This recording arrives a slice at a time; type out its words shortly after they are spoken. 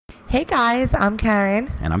Hey guys, I'm Karen.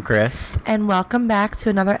 And I'm Chris. And welcome back to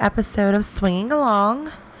another episode of Swinging Along.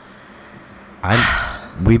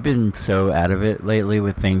 We've been so out of it lately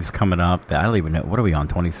with things coming up that I don't even know. What are we on,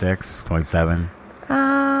 26, 27?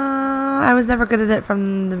 I was never good at it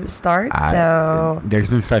from the start, so... There's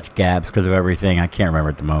been such gaps because of everything. I can't remember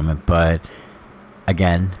at the moment. But,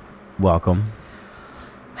 again, welcome,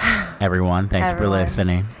 everyone. Thanks for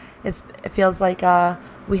listening. It feels like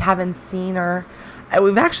we haven't seen or...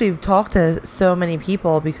 We've actually talked to so many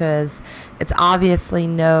people because it's obviously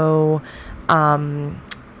no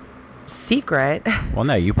secret. Well,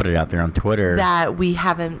 no, you put it out there on Twitter that we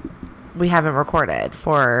haven't recorded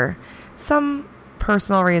for some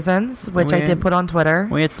personal reasons, which I did put on Twitter.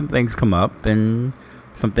 We had some things come up, and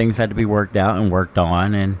some things had to be worked out and worked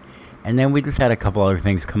on, and then we just had a couple other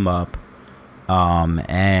things come up,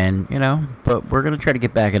 and but we're gonna try to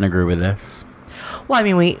get back in a groove with this. Well, I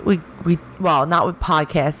mean, we well, not with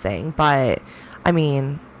podcasting, but I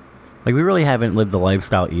mean, like, we really haven't lived the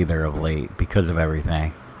lifestyle either of late because of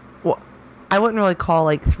everything. Well, I wouldn't really call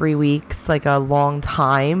like 3 weeks like a long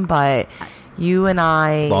time, but you and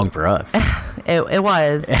I... It's long for us. It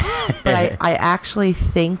was. But I actually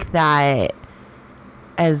think that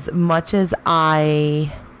as much as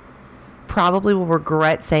I probably will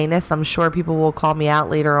regret saying this, I'm sure people will call me out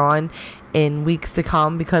later on in weeks to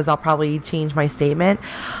come because I'll probably change my statement.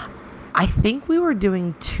 I think we were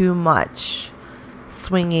doing too much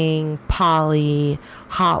swinging, poly,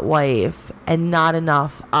 hot wife, and not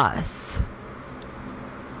enough us.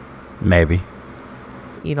 Maybe.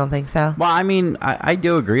 You don't think so? Well, I mean, I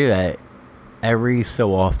do agree that every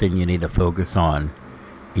so often you need to focus on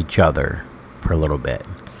each other for a little bit.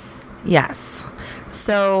 Yes.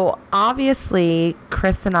 So, obviously,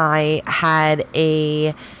 Chris and I had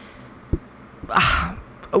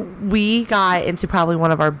we got into probably one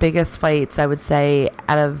of our biggest fights, I would say,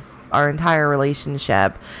 out of our entire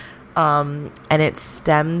relationship. And it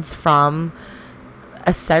stemmed from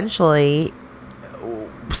essentially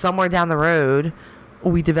somewhere down the road,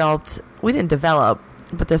 we didn't develop,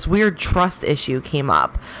 but this weird trust issue came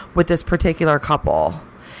up with this particular couple.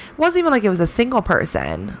 It wasn't even like it was a single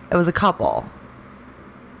person. It was a couple.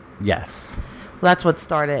 Yes. That's what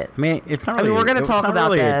started. I mean, it's not. Really, we're going to talk about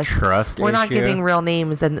really this. We're not giving real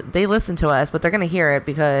names, and they listen to us, but they're going to hear it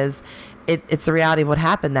because it's the reality of what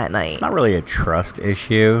happened that night. It's not really a trust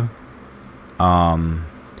issue.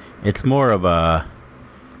 It's more of a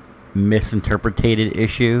misinterpreted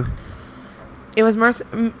issue. It was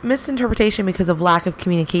misinterpretation because of lack of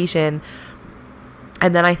communication,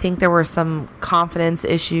 and then I think there were some confidence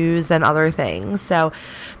issues and other things. So,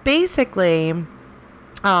 basically,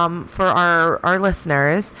 for our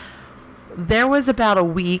listeners, there was about a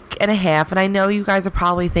week and a half, and I know you guys are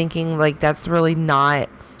probably thinking like that's really not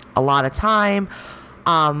a lot of time,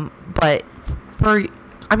 but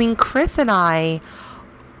Chris and I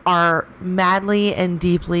are madly and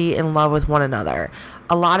deeply in love with one another.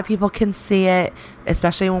 A lot of people can see it,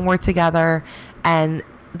 especially when we're together, and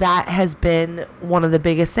that has been one of the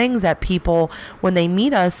biggest things that people, when they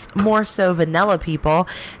meet us, more so vanilla people,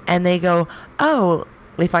 and they go, oh,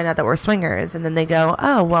 they find out that we're swingers, and then they go,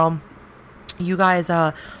 oh, well, you guys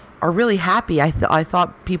are really happy. I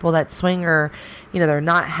thought people that swing are, they're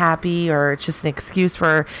not happy, or it's just an excuse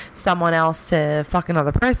for someone else to fuck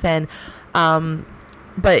another person.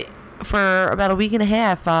 But for about a week and a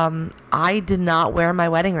half, I did not wear my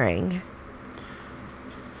wedding ring.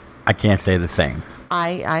 I can't say the same.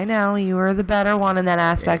 I know you were the better one in that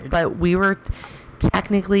aspect, but we were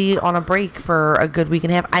technically on a break for a good week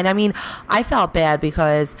and a half. And I mean, I felt bad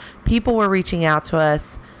because people were reaching out to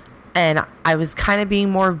us, and I was kind of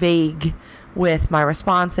being more vague with my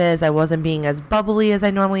responses. I wasn't being as bubbly as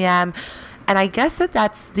I normally am. And I guess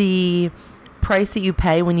that's the price that you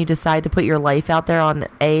pay when you decide to put your life out there on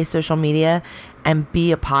social media and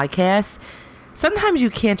a podcast. Sometimes you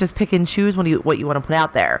can't just pick and choose what you want to put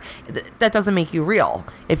out there. That doesn't make you real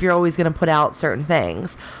if you're always going to put out certain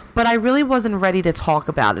things. But I really wasn't ready to talk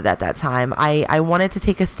about it at that time. I wanted to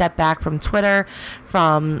take a step back from Twitter,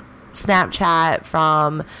 from Snapchat,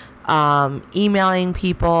 from emailing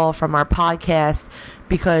people, from our podcast,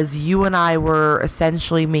 because you and I were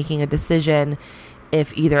essentially making a decision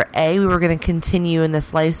if either A, we were going to continue in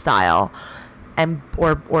this lifestyle, and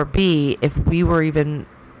or B, if we were even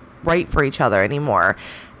right for each other anymore.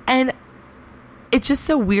 And it's just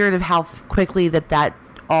so weird of how quickly that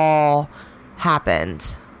all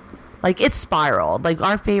happened. Like, it spiraled. Like,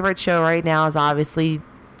 our favorite show right now is obviously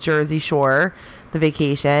Jersey Shore, The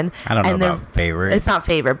Vacation. I don't know about favorite. It's not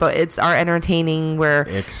favorite, but it's our entertaining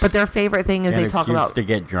but their favorite thing is they talk about to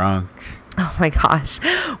get drunk. Oh my gosh.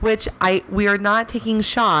 We are not taking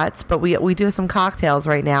shots, but we do have some cocktails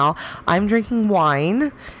right now. I'm drinking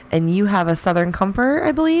wine and you have a Southern Comfort,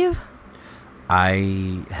 I believe.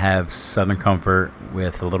 I have Southern Comfort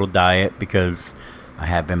with a little diet because I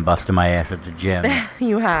have been busting my ass at the gym.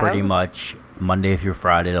 You have? Pretty much Monday through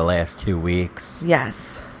Friday the last 2 weeks.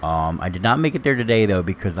 Yes. I did not make it there today though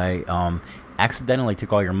because I accidentally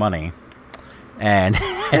took all your money and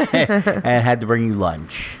and had to bring you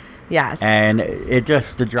lunch. Yes. And it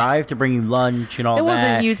just, the drive to bring you lunch and all that. It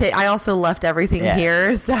wasn't you I also left everything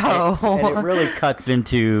here, so. And it really cuts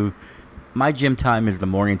into, my gym time is the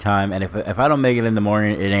morning time, and if I don't make it in the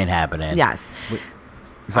morning, it ain't happening. Yes.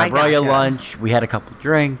 So I brought you lunch, we had a couple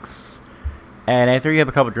drinks, and after you have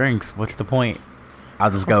a couple drinks, what's the point? I'll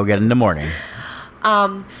just go get in the morning.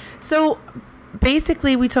 So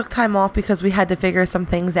basically we took time off because we had to figure some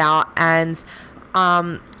things out, and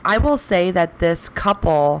I will say that this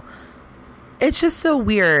couple, it's just so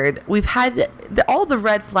weird. We've had all the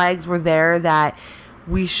red flags were there that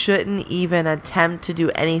we shouldn't even attempt to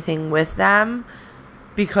do anything with them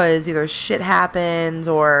because either shit happens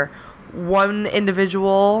or one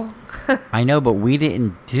individual. I know, but we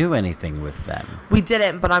didn't do anything with them. We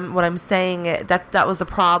didn't, but what I'm saying that was the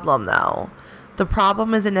problem though. The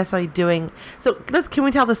problem isn't necessarily doing. So can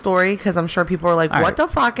we tell the story? Because I'm sure people are like, "What the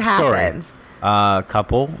fuck happens?"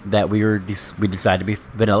 Couple that we decided to be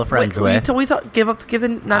vanilla friends with. You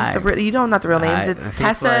don't not the real names. It's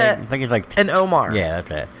Tessa. I think it's like and Omar. Yeah,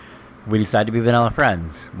 that's it. We decided to be vanilla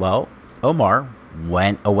friends. Well, Omar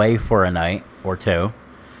went away for a night or two,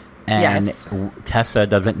 and yes. Tessa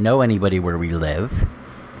doesn't know anybody where we live,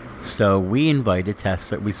 so we invited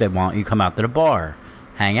Tessa. We said, "Why don't you come out to the bar,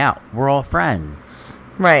 hang out? We're all friends."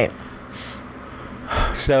 Right.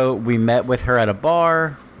 So we met with her at a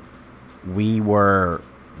bar. We were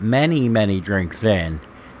many, many drinks in.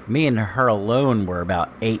 Me and her alone were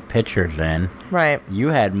about 8 pitchers in. Right. You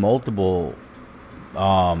had multiple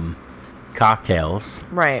cocktails.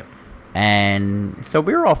 Right. And so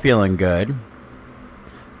we were all feeling good.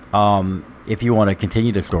 If you want to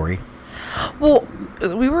continue the story. Well,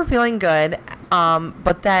 we were feeling good.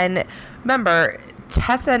 But then, remember,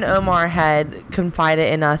 Tessa and Omar had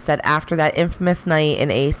confided in us that after that infamous night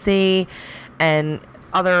in AC and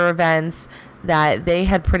other events, that they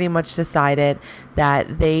had pretty much decided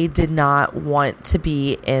that they did not want to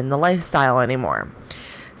be in the lifestyle anymore.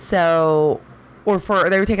 So, they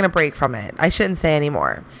were taking a break from it. I shouldn't say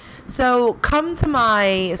anymore. So, come to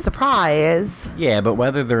my surprise. Yeah, but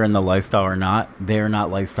whether they're in the lifestyle or not, they're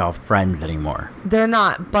not lifestyle friends anymore. They're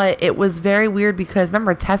not, but it was very weird because,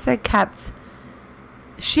 remember, Tessa kept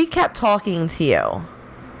talking to you.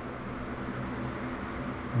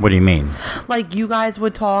 What do you mean? Like, you guys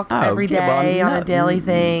would talk every day on a daily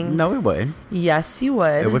thing? No, we wouldn't. Yes, you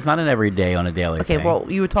would. It was not an every day on a daily thing. Okay, well,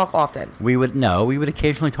 you would talk often. We would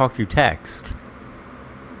occasionally talk through text.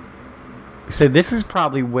 So this is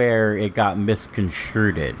probably where it got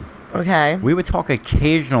misconstrued. Okay. We would talk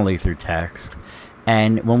occasionally through text,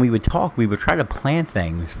 and when we would talk, we would try to plan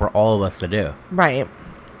things for all of us to do. Right.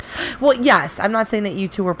 Well, yes, I'm not saying that you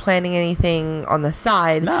two were planning anything on the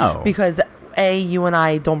side. No. Because you and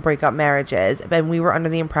I don't break up marriages, and we were under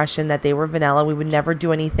the impression that they were vanilla. We would never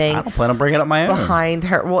do anything. I don't plan on breaking up my own behind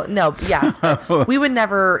her. Well, no, yes, we would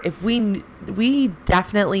never. If we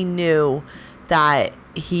definitely knew that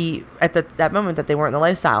he at that moment that they weren't in the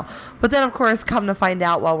lifestyle. But then, of course, come to find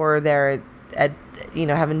out while we're there at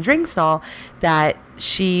having drinks and all, that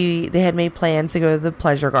they had made plans to go to the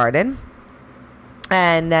Pleasure Garden.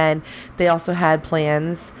 And then they also had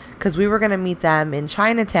plans, because we were going to meet them in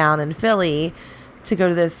Chinatown in Philly to go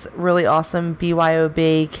to this really awesome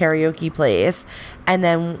BYOB karaoke place. And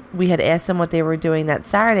then we had asked them what they were doing that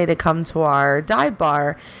Saturday to come to our dive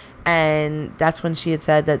bar. And that's when she had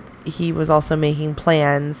said that he was also making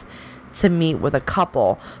plans to meet with a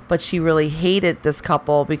couple, but she really hated this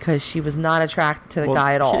couple because she was not attracted to the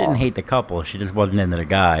guy at all. She didn't hate the couple. She just wasn't into the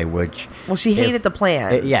guy, which... Well, she hated the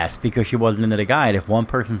plans. Yes, because she wasn't into the guy. And if one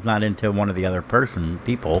person's not into one of the other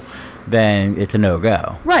people, then it's a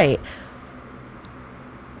no-go. Right.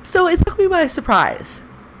 So it took me by surprise.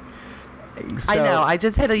 I know. I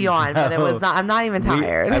just hit a yawn, but it was not. I'm not even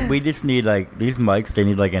tired. We just need these mics. They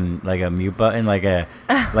need like a mute button, like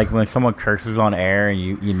when someone curses on air and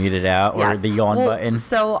you mute it out, or the yawn button.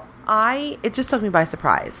 So it just took me by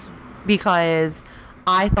surprise because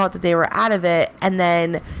I thought that they were out of it, and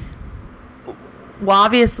then, well,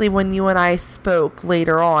 obviously when you and I spoke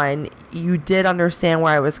later on, you did understand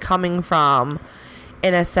where I was coming from,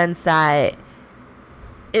 in a sense that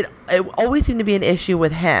it always seemed to be an issue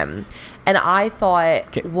with him. And I thought,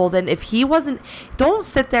 Okay. well, then if he wasn't, don't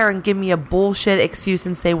sit there and give me a bullshit excuse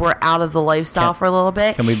and say we're out of the lifestyle for a little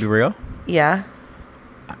bit. Can we be real? Yeah.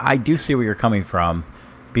 I do see where you're coming from,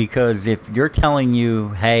 because if you're telling you,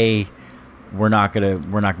 hey, we're not gonna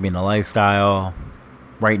be in the lifestyle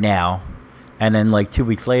right now, and then like 2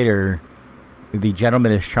 weeks later, the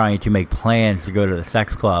gentleman is trying to make plans to go to the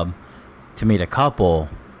sex club to meet a couple,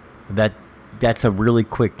 that's a really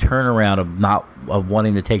quick turnaround of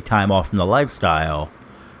wanting to take time off from the lifestyle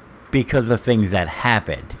because of things that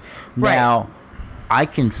happened. Right. Now, I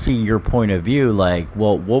can see your point of view, like,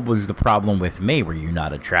 well, what was the problem with me? Were you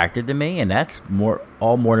not attracted to me? And that's more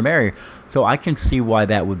to marry. So I can see why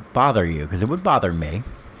that would bother you, because it would bother me.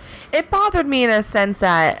 It bothered me in a sense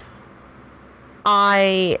that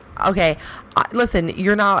listen,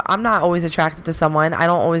 I'm not always attracted to someone. I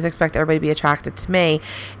don't always expect everybody to be attracted to me.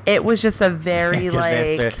 It was just a very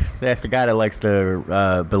that's the guy that likes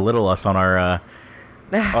to belittle us on our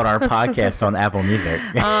podcast on Apple Music.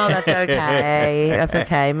 Oh, that's okay. That's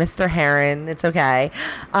okay. Mr. Heron, it's okay.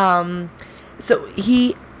 So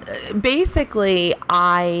he basically,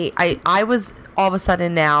 I was all of a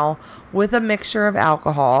sudden now with a mixture of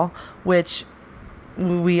alcohol, which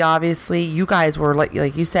we obviously, you guys were like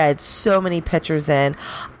you said, so many pictures in.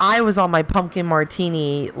 I was on my pumpkin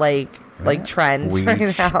martini trend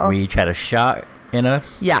right now. We each had a shot in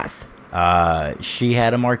us. Yes. She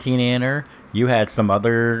had a martini in her. You had some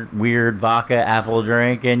other weird vodka apple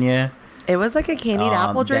drink in you. It was like a candied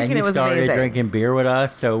apple drink, and it was amazing. You started drinking beer with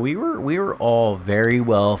us, so we were all very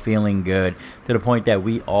well, feeling good, to the point that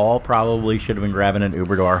we all probably should have been grabbing an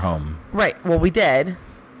Uber to our home. Right. Well, we did.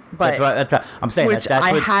 But that's what I'm saying. Which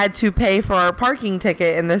I had to pay for our parking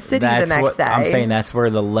ticket in the city the next day. I'm saying that's where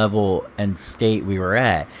the level and state we were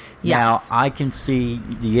at. Yes. Now, I can see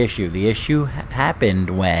the issue. The issue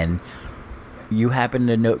happened when you happened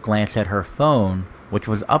to glance at her phone, which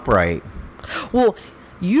was upright. Well,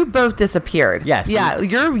 you both disappeared. Yes. Yeah,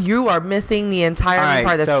 you are missing the entire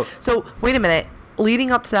part of this. So wait a minute.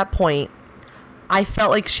 Leading up to that point, I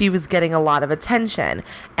felt like she was getting a lot of attention.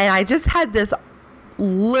 And I just had this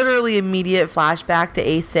literally immediate flashback to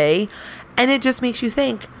AC, and it just makes you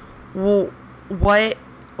think, well,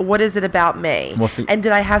 what is it about me? We'll see. And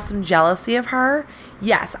did I have some jealousy of her?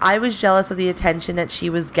 Yes, I was jealous of the attention that she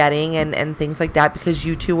was getting and things like that, because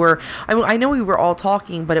you two were, I know we were all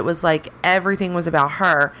talking, but it was like everything was about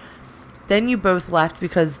her. Then you both left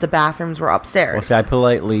because the bathrooms were upstairs. Well, see, I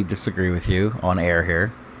politely disagree with you on air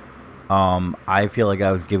here. I feel like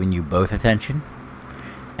I was giving you both attention,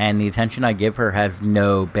 and the attention I give her has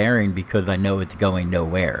no bearing because I know it's going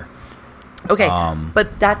nowhere. Okay,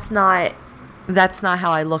 but that's not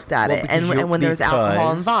how I looked at it. And when there's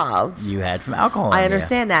alcohol involved, you had some alcohol. I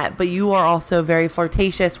understand that, but you are also very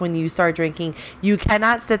flirtatious when you start drinking. You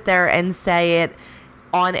cannot sit there and say it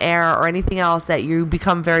on air or anything else that you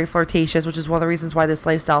become very flirtatious, which is one of the reasons why this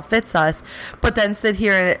lifestyle fits us. But then sit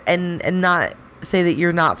here and not say that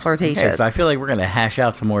you're not flirtatious. Okay, so I feel like we're going to hash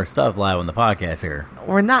out some more stuff live on the podcast here.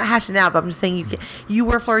 We're not hashing out, but I'm just saying you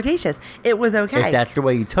were flirtatious. It was okay. If that's the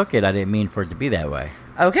way you took it, I didn't mean for it to be that way.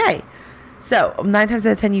 Okay. So 9 times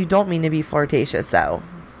out of 10, you don't mean to be flirtatious, though.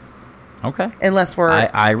 Okay. Unless we're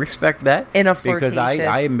I respect that in a flirtatious because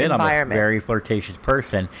I admit environment. I'm a very flirtatious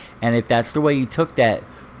person, and if that's the way you took that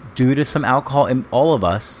due to some alcohol in all of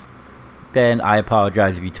us, then I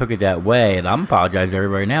apologize if you took it that way, and I'm apologizing to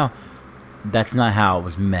everybody now. That's not how it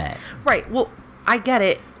was meant. Right. Well, I get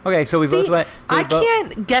it. Okay, so we both went. I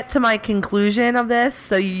can't get to my conclusion of this,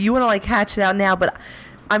 so you want to hatch it out now, but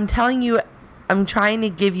I'm telling you, I'm trying to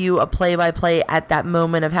give you a play-by-play at that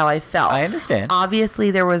moment of how I felt. I understand. Obviously,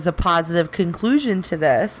 there was a positive conclusion to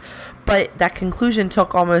this, but that conclusion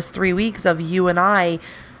took almost 3 weeks of you and I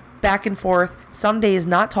back and forth, some days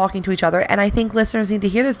not talking to each other, and I think listeners need to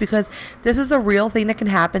hear this because this is a real thing that can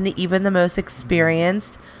happen to even the most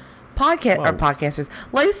experienced podcasters,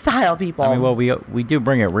 lifestyle people. I mean, we do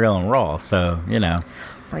bring it real and raw, so, you know. Oh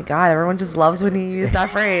my God, everyone just loves when you use that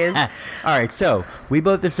phrase. All right, so we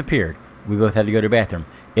both disappeared. We both had to go to the bathroom.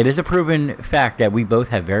 It is a proven fact that we both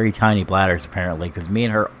have very tiny bladders, apparently, because me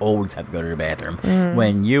and her always have to go to the bathroom. Mm.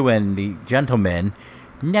 When you and the gentleman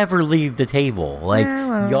never leave the table.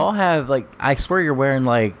 Y'all have, I swear you're wearing,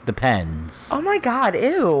 the pens. Oh, my God,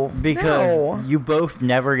 ew. Because you both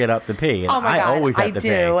never get up to pee. And oh, my God, I always have to pee.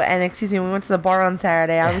 And excuse me, we went to the bar on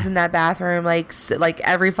Saturday. I was in that bathroom,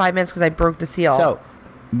 every 5 minutes because I broke the seal. So,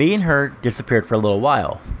 me and her disappeared for a little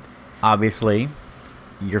while. Obviously,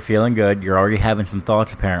 you're feeling good. You're already having some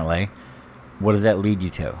thoughts, apparently. What does that lead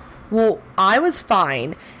you to? Well, I was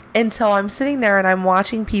fine until I'm sitting there and I'm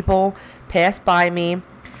watching people pass by me.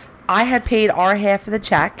 I had paid our half of the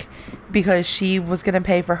check. because she was going to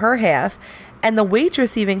pay for her half. And the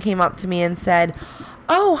waitress even came up to me and said,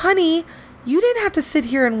 "Oh, honey, you didn't have to sit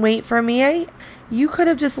here and wait for me. You could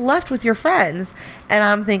have just left with your friends." And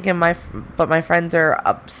I'm thinking, my friends are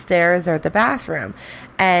upstairs or at the bathroom.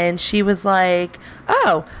 And she was like,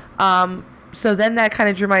 "Oh, so then that kind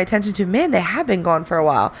of drew my attention to, man, they have been gone for a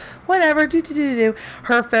while. Whatever, do.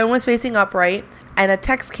 Her phone was facing upright, and a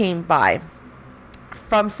text came by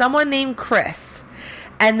from someone named Chris.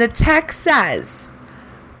 And the text says,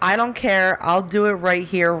 "I don't care. I'll do it right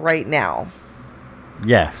here, right now."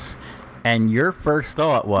 Yes. And your first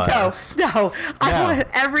thought was... No. I want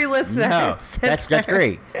every listener No, that's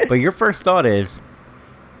great. But your first thought is,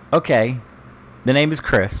 okay, the name is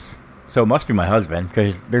Chris, so it must be my husband,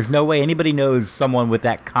 because there's no way anybody knows someone with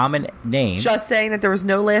that common name. Just saying that there was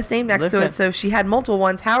no last name next to it, so if she had multiple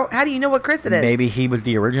ones, how do you know what Chris it is? Maybe he was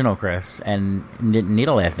the original Chris and didn't need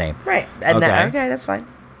a last name. Right. And okay, that's fine.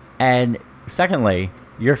 And secondly,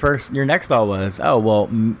 your next thought was, oh, well,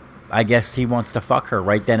 I guess he wants to fuck her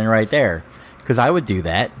right then and right there. Because I would do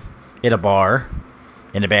that at a bar,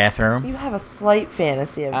 in the bathroom. You have a slight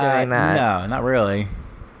fantasy of doing that. No, not really.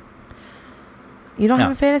 You don't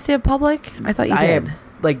have a fantasy of public? I thought you did. Have,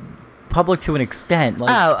 like, public to an extent. Like,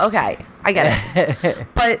 oh, okay. I get it.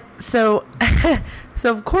 But, so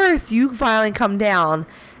of course, you finally come down,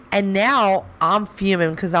 and now I'm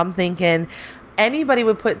fuming because I'm thinking anybody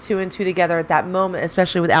would put two and two together at that moment,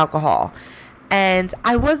 especially with alcohol. And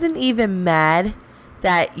I wasn't even mad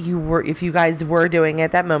that if you guys were doing it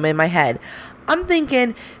at that moment in my head. I'm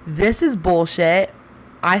thinking, this is bullshit.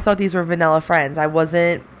 I thought these were vanilla friends. I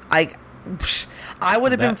wasn't, like, I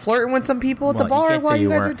would have been flirting with some people at the bar while you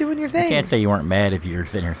guys were doing your thing. You can't say you weren't mad if you're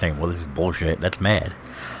sitting here saying, well, this is bullshit. That's mad.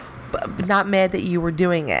 But not mad that you were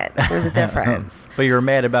doing it. There's a difference. But you were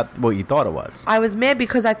mad about what you thought it was. I was mad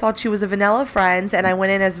because I thought she was a vanilla friend, and I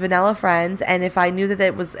went in as vanilla friends. And if I knew that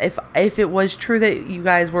it was, if it was true that you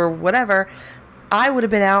guys were whatever, I would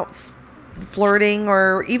have been out flirting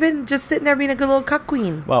or even just sitting there being a good little cuck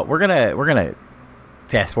queen. Well, we're gonna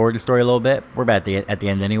fast forward the story a little bit. We're about at the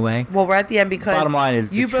end anyway. Well, we're at the end because bottom line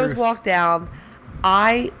is you both walked down.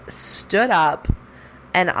 I stood up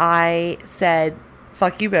and I said,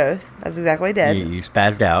 "Fuck you both." That's exactly what I did. You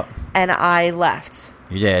spazzed out. And I left.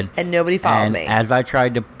 You did. And nobody followed me. As I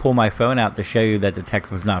tried to pull my phone out to show you that the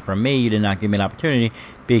text was not from me, you did not give me an opportunity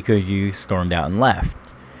because you stormed out and left.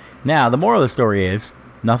 Now, the moral of the story is,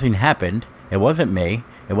 nothing happened. It wasn't me.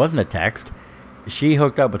 It wasn't a text. She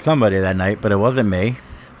hooked up with somebody that night, but it wasn't me.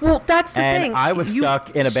 Well, that's the thing. And I was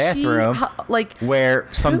stuck in a bathroom where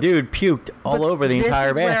some dude puked all over the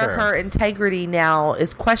entire bathroom. This is where her integrity now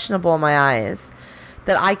is questionable in my eyes.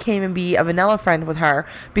 That I came and be a vanilla friend with her.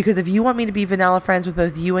 Because if you want me to be vanilla friends with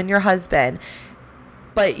both you and your husband,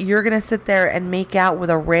 but you're going to sit there and make out with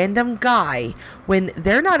a random guy when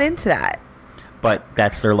they're not into that. But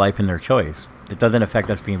that's their life and their choice. It doesn't affect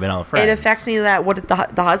us being vanilla friends. It affects me that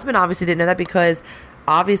the husband obviously didn't know that because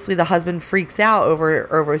obviously the husband freaks out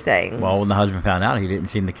over things. Well, when the husband found out, he didn't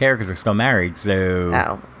seem to care because they're still married. So,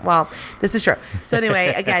 oh, well, this is true. So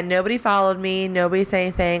anyway, again, nobody followed me. Nobody said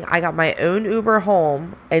anything. I got my own Uber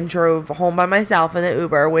home and drove home by myself in the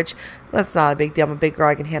Uber, which that's not a big deal. I'm a big girl.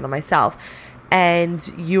 I can handle myself.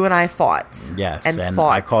 And you and I fought. Yes, and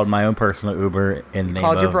I called my own personal Uber in the name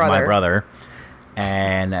of my brother.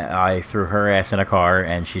 And I threw her ass in a car,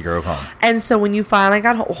 and she drove home. And so when you finally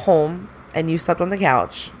got home, and you slept on the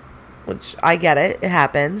couch, which I get it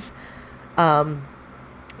happens.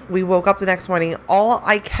 We woke up the next morning. All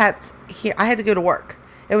I kept here, I had to go to work.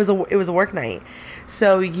 It was a work night.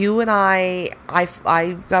 So you and I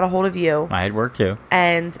got a hold of you. I had work too.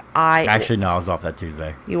 And I was off that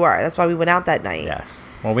Tuesday. You were. That's why we went out that night. Yes.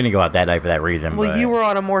 Well, we didn't go out that night for that reason. Well, you were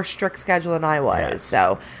on a more strict schedule than I was. Yes.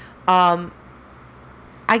 So,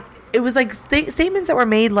 it was like statements that were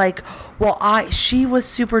made like, well, she was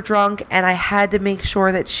super drunk and I had to make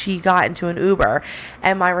sure that she got into an Uber.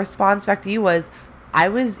 And my response back to you was, I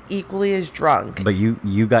was equally as drunk. But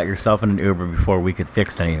you got yourself in an Uber before we could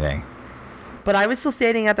fix anything. But I was still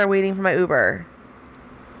standing out there waiting for my Uber.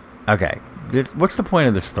 Okay. What's the point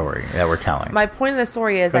of the story that we're telling? My point of the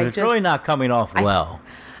story is it's really not coming off well.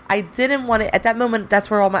 I didn't want it. At that moment, that's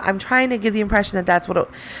where I'm trying to give the impression that that's what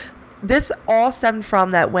this all stemmed from,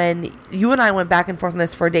 that when you and I went back and forth on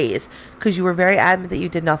this for days, because you were very adamant that you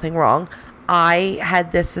did nothing wrong. I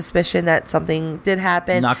had this suspicion that something did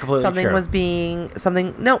happen. Not completely something true. was being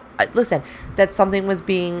listen, that something was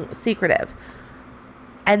being secretive.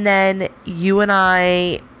 And then you and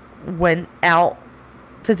I went out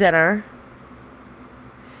to dinner.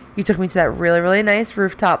 You took me to that really, really nice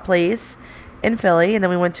rooftop place in Philly, and then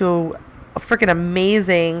we went to a freaking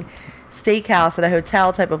amazing steakhouse at a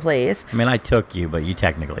hotel type of place. I mean, I took you, but you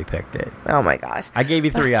technically picked it. Oh my gosh. I gave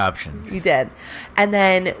you 3 options. You did. And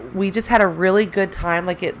then we just had a really good time,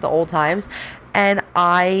 like at the old times. And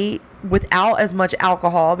I, without as much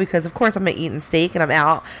alcohol, because of course I'm eating steak and I'm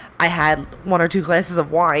out, I had 1 or 2 glasses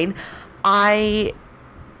of wine. I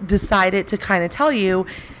decided to kind of tell you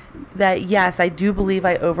that, yes, I do believe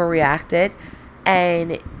I overreacted.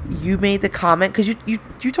 And you made the comment because you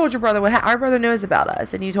told your brother our brother knows about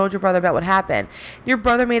us, and you told your brother about what happened. Your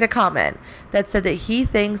brother made a comment that said that he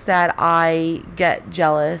thinks that I get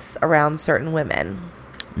jealous around certain women.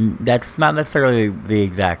 That's not necessarily the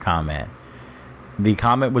exact comment. The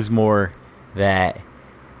comment was more that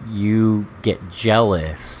you get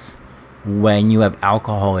jealous when you have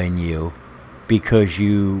alcohol in you because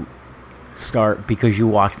you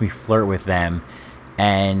watch me flirt with them,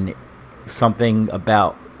 and something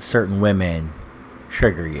about certain women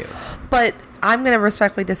trigger you. But I'm going to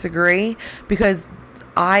respectfully disagree, because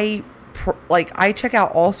I check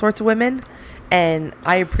out all sorts of women and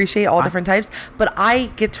I appreciate all different types, but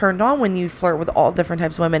I get turned on when you flirt with all different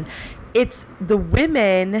types of women. It's the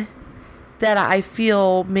women that I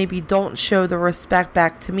feel maybe don't show the respect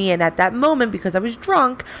back to me. And at that moment, because I was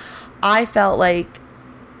drunk, I felt like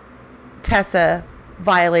Tessa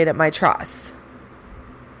violated my trust.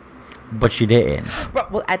 But she didn't.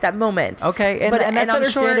 Well, at that moment. Okay, and that's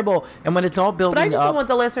understandable. And when it's all building up... But I just don't want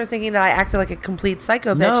the listeners thinking that I acted like a complete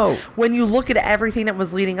psycho bitch. No. When you look at everything that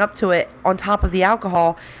was leading up to it, on top of the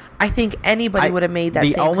alcohol, I think anybody would have made that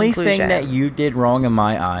same conclusion. The only thing that you did wrong in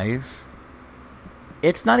my eyes,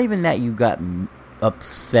 it's not even that you got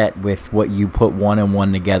upset with what you put 1 and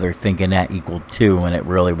 1 together thinking that equaled 2 when it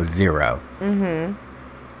really was 0. Mm-hmm.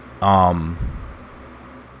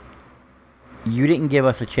 You didn't give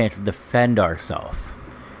us a chance to defend ourselves.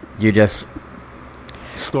 You just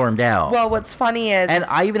stormed out. Well, what's funny is... And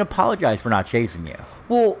I even apologized for not chasing you.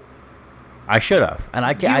 Well... I should have. And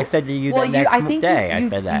I said to you next day, I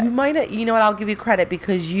said that. You might have... You know what? I'll give you credit,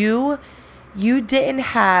 because you didn't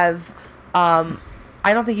have... I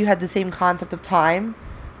don't think you had the same concept of time,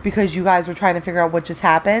 because you guys were trying to figure out what just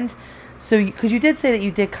happened. So, because you did say that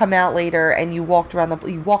you did come out later and you walked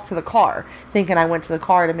you walked to the car, thinking I went to the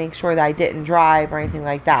car to make sure that I didn't drive or anything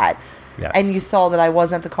like that. Yes. And you saw that I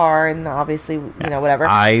wasn't at the car, and obviously, you know, whatever.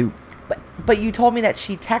 But you told me that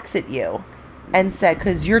she texted you and said,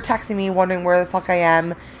 because you're texting me wondering where the fuck I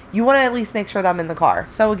am, you want to at least make sure that I'm in the car.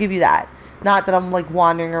 So I will give you that. Not that I'm like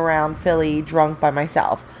wandering around Philly drunk by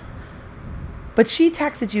myself. But she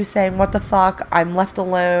texted you saying, what the fuck, I'm left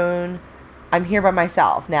alone. I'm here by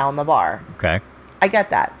myself now in the bar. Okay. I get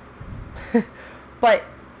that. But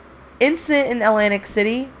incident in Atlantic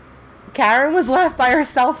City, Karen was left by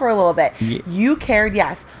herself for a little bit. Yeah. You cared,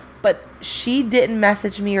 yes. But she didn't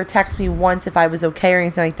message me or text me once if I was okay or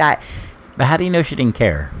anything like that. But how do you know she didn't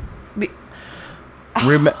care?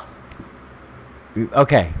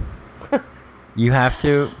 Okay. You have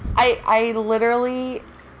to... I literally...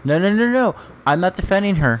 No. I'm not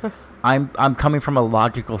defending her. I'm coming from a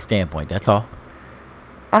logical standpoint. That's all.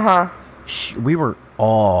 Uh-huh. We were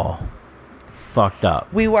all fucked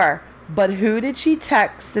up. We were. But who did she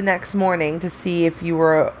text the next morning to see if you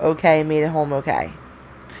were okay, made it home okay?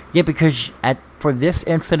 Yeah, because for this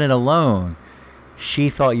incident alone, she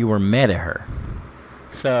thought you were mad at her.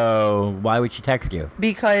 So why would she text you?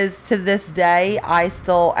 Because to this day, I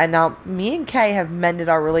still, and now me and Kay have mended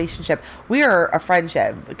our relationship. We are a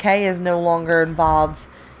friendship. Kay is no longer involved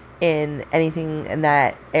in anything in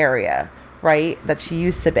that area, right? That she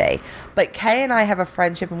used to be. But Kay and I have a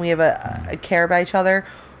friendship, and we have a care about each other.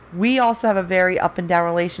 We also have a very up and down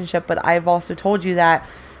relationship, but I've also told you that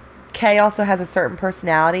Kay also has a certain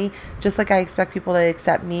personality. Just like I expect people to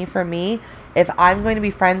accept me for me, if I'm going to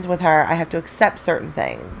be friends with her, I have to accept certain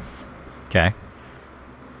things. Okay.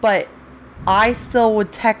 But I still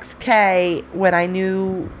would text Kay when I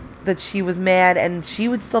knew that she was mad, and she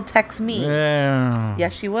would still text me.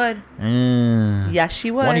 Yes, she would. Yes,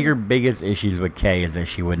 she would. One of your biggest issues with Kay is that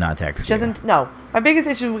she would not text you. Doesn't. No, my biggest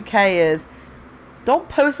issue with Kay is don't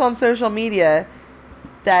post on social media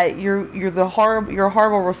that you're a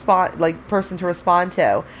horrible person to respond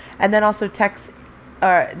to, and then also text.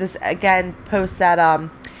 This again post that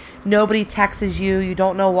nobody texts you. You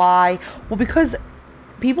don't know why. Well, because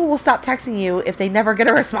people will stop texting you if they never get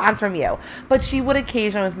a response from you. But she would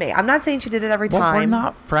occasionally with me. I'm not saying she did it every time. Well, we're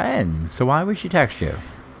not friends, so why would she text you?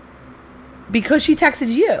 Because she texted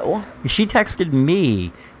you. She texted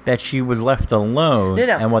me that she was left alone.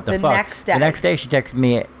 No. And what the fuck? Next day. The next day she texted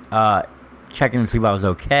me checking to see if I was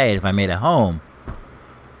okay, if I made it home.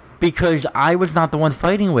 Because I was not the one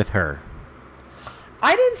fighting with her.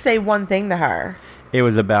 I didn't say one thing to her. It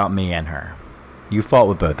was about me and her. You fought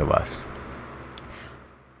with both of us.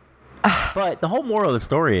 But the whole moral of the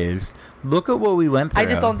story is, look at what we went through. I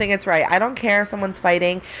just don't think it's right. I don't care if someone's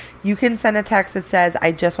fighting. You can send a text that says,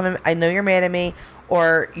 I know you're mad at me,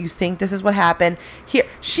 or you think this is what happened. Here,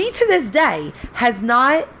 she to this day has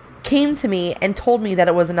not came to me and told me that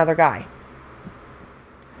it was another guy.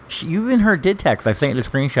 You and her did text. I sent you the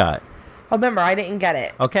screenshot. Oh, remember, I didn't get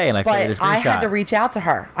it. Okay, and I sent you the screenshot. I had to reach out to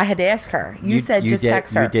her. I had to ask her. You said just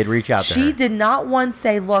text her. You did reach out to her. She did not once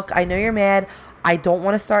say, look, I know you're mad. I don't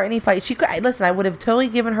want to start any fight. She could listen. I would have totally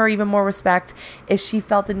given her even more respect if she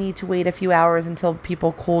felt the need to wait a few hours until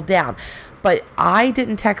people cooled down. But I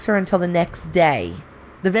didn't text her until the next day,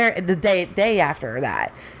 the day after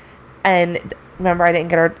that. And remember, I didn't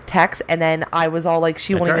get her text, and then I was all like,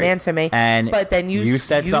 she won't even answer me. But then you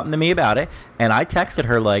said something to me about it, and I texted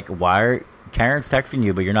her like, why are Karen's texting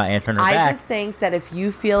you, but you're not answering her back? I just think that if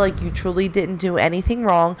you feel like you truly didn't do anything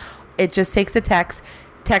wrong, it just takes a text.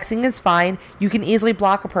 Texting is fine. You can easily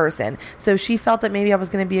block a person. So if she felt that maybe I was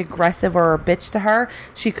going to be aggressive or a bitch to her,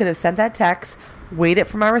 she could have sent that text, waited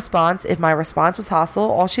for my response. If my response was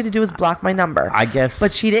hostile, all she had to do was block my number. I guess.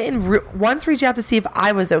 But she didn't once reach out to see if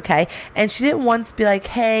I was okay. And she didn't once be like,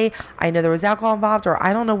 hey, I know there was alcohol involved, or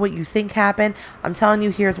I don't know what you think happened. I'm telling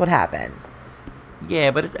you, here's what happened.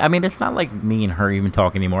 Yeah, but it's not like me and her even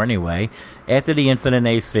talk anymore anyway. After the incident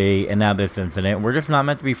in AC and now this incident, we're just not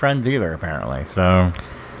meant to be friends either, apparently. So,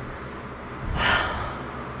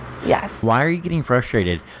 yes. Why are you getting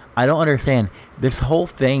frustrated? I don't understand. This whole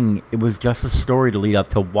thing, it was just a story to lead up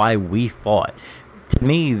to why we fought. To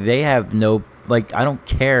me, they have no, I don't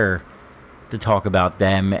care to talk about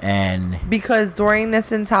them. And because during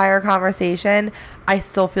this entire conversation, I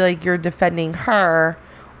still feel like you're defending her,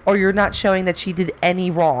 or you're not showing that she did any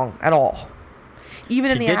wrong at all. Even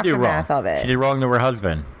in the aftermath of it. She did wrong to her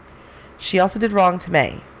husband. She also did wrong to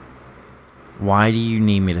me. Why do you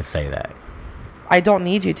need me to say that? I don't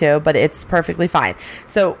need you to, but it's perfectly fine.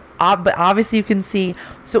 So, but obviously you can see,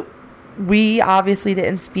 so we obviously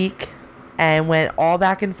didn't speak and went all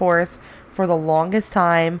back and forth for the longest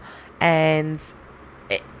time. And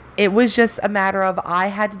it was just a matter of, I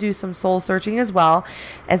had to do some soul searching as well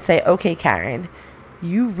and say, okay, Karen,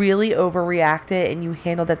 you really overreacted and you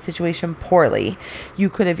handled that situation poorly. You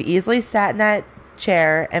could have easily sat in that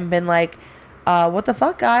chair and been like, what the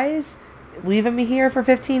fuck, guys? Leaving me here for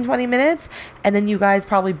 15, 20 minutes? And then you guys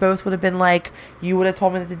probably both would have been like, you would have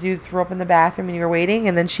told me that the dude threw up in the bathroom and you were waiting.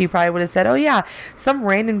 And then she probably would have said, oh yeah, some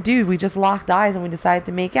random dude, we just locked eyes and we decided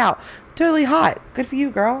to make out. Totally hot. Good for you,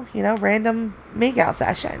 girl. Random makeout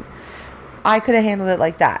session. I could have handled it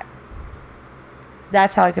like that.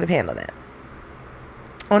 That's how I could have handled it.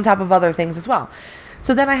 On top of other things as well.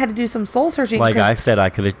 So then I had to do some soul searching. Like I said, I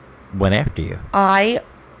could have went after you. I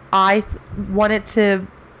wanted to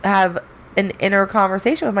have an inner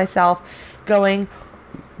conversation with myself going,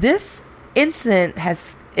 this incident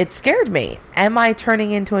it scared me. Am I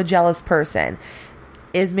turning into a jealous person?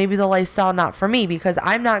 Is maybe the lifestyle not for me? Because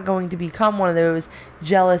I'm not going to become one of those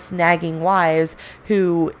jealous, nagging wives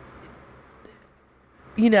who,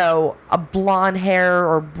 a blonde hair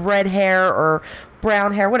or red hair or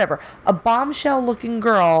brown hair, whatever. A bombshell looking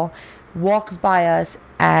girl walks by us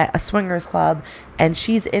at a swingers club and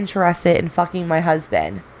she's interested in fucking my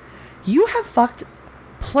husband. You have fucked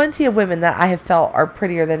plenty of women that I have felt are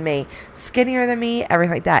prettier than me, skinnier than me,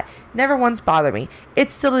 everything like that. Never once bothered me.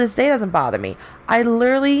 It still to this day doesn't bother me. I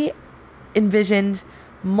literally envisioned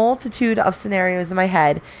multitude of scenarios in my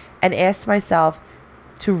head and asked myself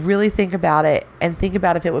to really think about it and think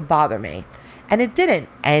about if it would bother me. And it didn't.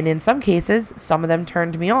 And in some cases, some of them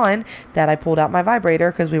turned me on that I pulled out my vibrator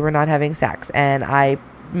because we were not having sex and I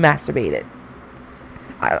masturbated.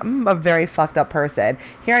 I'm a very fucked up person.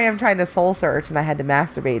 Here I am trying to soul search and I had to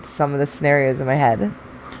masturbate to some of the scenarios in my head.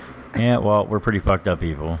 Yeah, well, we're pretty fucked up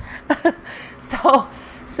people.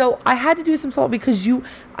 So I had to do some soul because you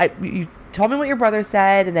told me what your brother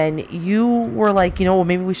said, and then you were like, well,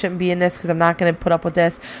 maybe we shouldn't be in this because I'm not going to put up with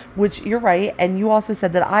this, which you're right. And you also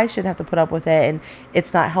said that I should have to put up with it and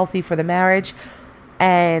it's not healthy for the marriage.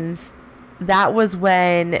 And that was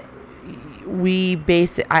when we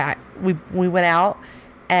went out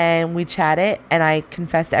and we chatted and I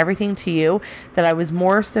confessed everything to you, that I was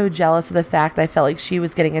more so jealous of the fact I felt like she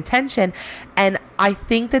was getting attention. And I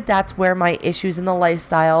think that that's where my issues in the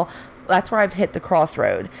lifestyle, that's where I've hit the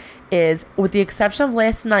crossroad, is with the exception of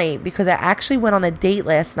last night, because I actually went on a date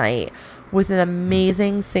last night with an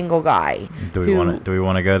amazing single guy. Do we want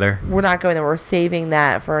to go there? We're not going there. We're saving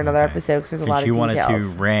that for another episode because there's a lot of details. Since you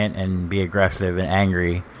wanted to rant and be aggressive and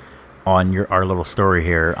angry on our little story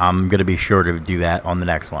here, I'm going to be sure to do that on the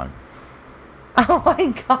next one. Oh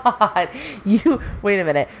my God. You wait a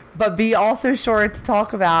minute. But be also sure to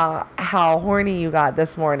talk about how horny you got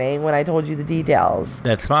this morning when I told you the details.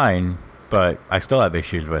 That's fine, but I still have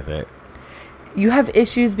issues with it. You have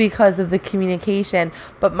issues because of the communication,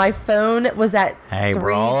 but my phone was at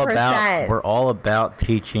 3%. We're all about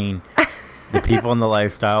teaching the people in the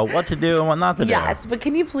lifestyle what to do and what not to do. Yes, but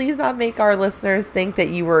can you please not make our listeners think that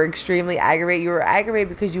you were extremely aggravated? You were aggravated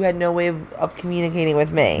because you had no way of communicating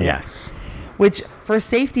with me. Yes. Which, for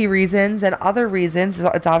safety reasons and other reasons,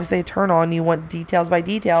 it's obviously a turn on. You want details by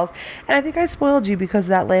details. And I think I spoiled you because of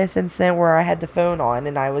that last incident where I had the phone on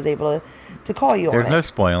and I was able to call you There's on no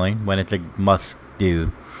spoiling when it's a must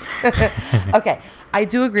do. Okay, I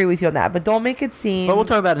do agree with you on that, but don't make it seem... But we'll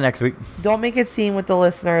talk about it next week. Don't make it seem with the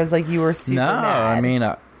listeners like you were super mad. I mean,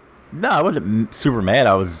 no, I wasn't super mad.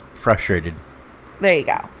 I was frustrated. There you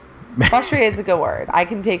go. Frustrated is a good word. I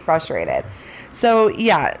can take frustrated. So,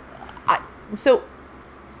 yeah... So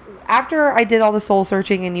after I did all the soul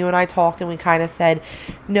searching and you and I talked and we kind of said,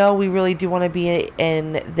 no, we really do want to be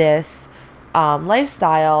in this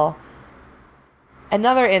lifestyle,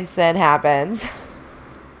 another incident happens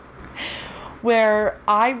where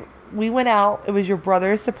we went out. It was your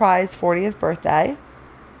brother's surprise 40th birthday.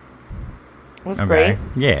 It was great.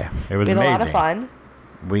 Yeah, it was amazing. We had a lot of fun.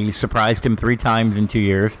 We surprised him 3 times in 2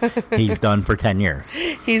 years. He's done for 10 years.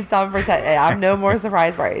 He's done for 10. I have no more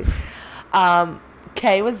surprise parties.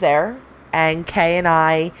 Kay was there, and Kay and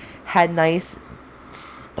I had nice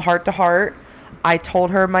heart-to-heart. I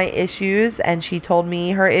told her my issues, and she told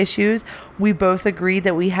me her issues. We both agreed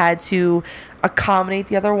that we had to accommodate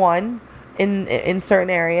the other one in certain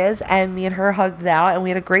areas, and me and her hugged it out, and we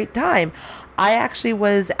had a great time. I actually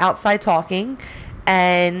was outside talking,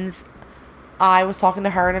 and I was talking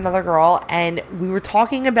to her and another girl, and we were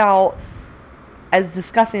talking about... As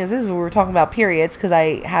disgusting as this is, we were talking about periods because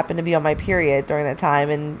I happened to be on my period during that time.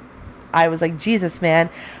 And I was like, Jesus, man,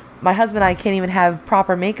 my husband and I can't even have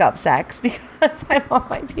proper makeup sex because I'm on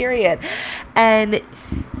my period. And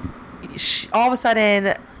all of a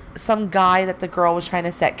sudden, some guy that the girl was trying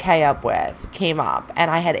to set Kay up with came up.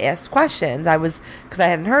 And I had asked questions. Because I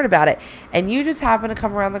hadn't heard about it. And you just happened to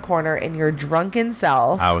come around the corner in your drunken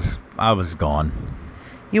self. I was gone.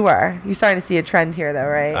 You were. You're starting to see a trend here, though,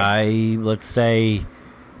 right? Let's say,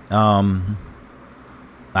 I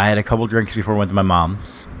had a couple drinks before I went to my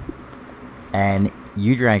mom's, and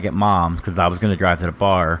you drank at mom's because I was going to drive to the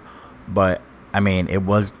bar, but I mean,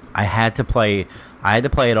 I had to play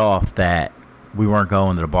it off that we weren't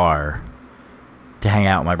going to the bar to hang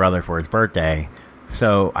out with my brother for his birthday,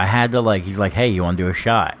 so I had to he's like, hey, you want to do a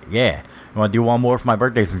shot? Yeah. You want to do one more for my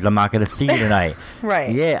birthday since I'm not going to see you tonight?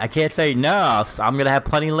 Right. Yeah, I can't say no. I'm going to have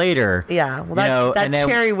plenty later. Yeah. Well, that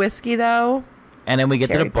cherry whiskey, though. And then we get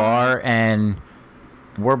to the bar, and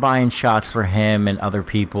we're buying shots for him and other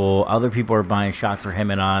people. Other people are buying shots for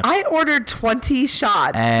him and us. I ordered 20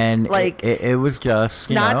 shots. And it was just,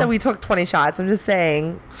 not that we took 20 shots. I'm just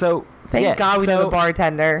saying. So, thank God we know the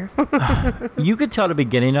bartender. You could tell the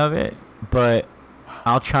beginning of it, but...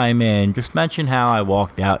 I'll chime in. Just mention how I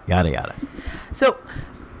walked out, yada, yada. So,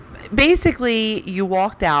 basically, you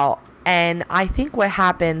walked out, and I think what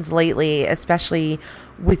happens lately, especially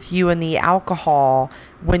with you and the alcohol,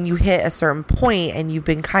 when you hit a certain point and you've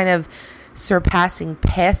been kind of surpassing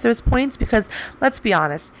past those points, because let's be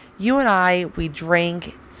honest, you and I, we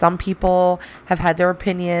drink. Some people have had their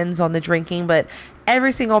opinions on the drinking, but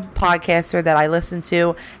every single podcaster that I listen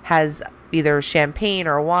to has either champagne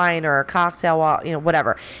or wine or a cocktail,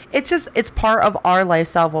 whatever. It's part of our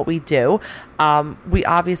lifestyle, what we do. We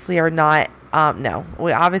obviously are not an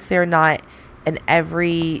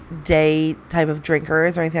everyday type of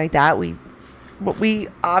drinkers or anything like that. We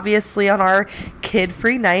obviously, on our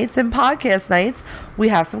kid-free nights and podcast nights, we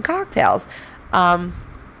have some cocktails.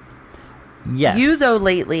 Yes. You, though,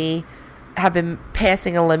 lately have been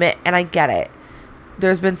passing a limit, and I get it.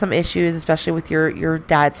 There's been some issues, especially with your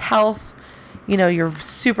dad's health. You're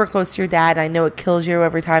super close to your dad. I know it kills you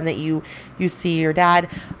every time that you see your dad.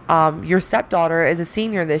 Your stepdaughter is a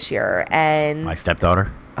senior this year. And my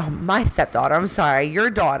stepdaughter? Oh, my stepdaughter. I'm sorry. Your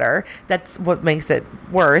daughter. That's what makes it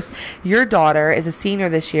worse. Your daughter is a senior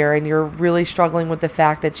this year, and you're really struggling with the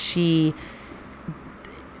fact that you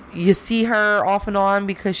see her off and on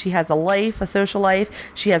because she has a social life.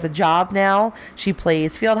 She has a job now. She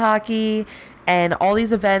plays field hockey and all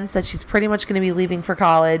these events that she's pretty much going to be leaving for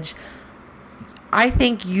college. I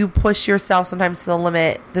think you push yourself sometimes to the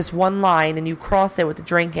limit, this one line, and you cross it with the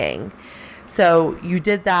drinking. So you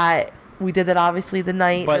did that. We did that obviously the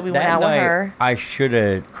night that we went out with her. I should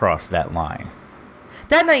have crossed that line.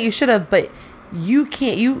 That night you should have, but You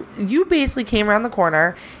can't. You basically came around the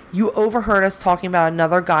corner. You overheard us talking about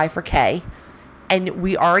another guy for Kay. And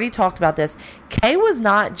we already talked about this. Kay was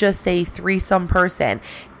not just a threesome person.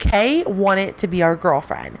 Kay wanted to be our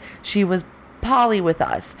girlfriend. She was poly with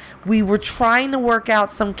us. We were trying to work out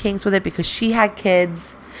some kinks with it because she had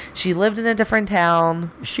kids. She lived in a different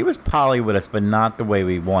town. She was poly with us, but not the way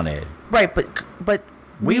we wanted. Right, but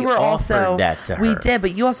we were offered also that to her. We did,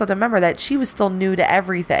 but you also have to remember that she was still new to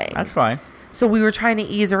everything. That's fine. So we were trying to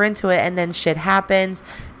ease her into it, and then shit happens.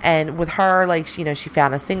 And with her, like, she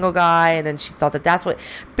found a single guy, and then she thought that that's what...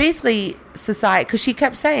 Basically, society... Because she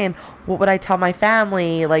kept saying, what would I tell my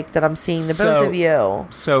family, like, that I'm seeing the both of you?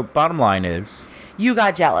 So, bottom line is... You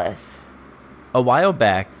got jealous. A while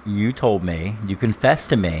back, you told me, you confessed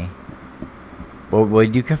to me... What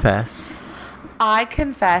did you confess? I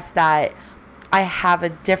confessed that I have a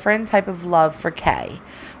different type of love for Kay.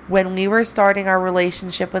 When we were starting our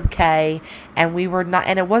relationship with Kay, and we were not...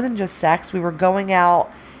 And it wasn't just sex. We were going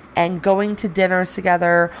out... and going to dinners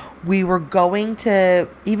together. We were going to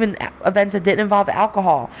even events that didn't involve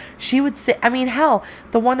alcohol. She would say, I mean, hell,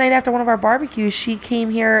 the one night after one of our barbecues, she came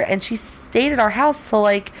here and she stayed at our house till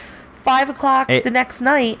like 5 o'clock the next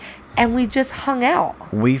night, and we just hung out.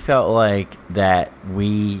 We felt like that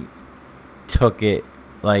we took it,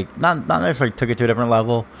 like, not necessarily took it to a different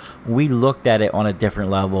level. We looked at it on a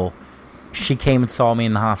different level. She came and saw me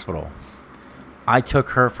in the hospital. I took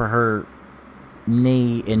her for her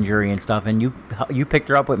knee injury and stuff, and you picked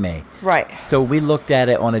her up with me, right? So we looked at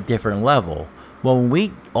it on a different level. When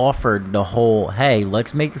we offered the whole, hey,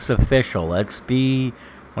 let's make this official, let's be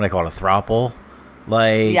what I call it, a throuple,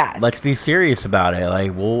 like, yes, let's be serious about it,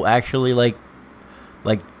 like, we'll actually like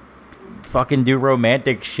fucking do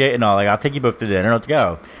romantic shit and all, like, I'll take you both to dinner, let's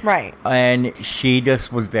go, right? And she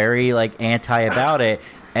just was very like anti about it.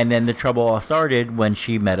 And then the trouble all started when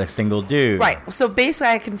she met a single dude. Right. So basically,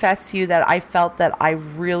 I confessed to you that I felt that I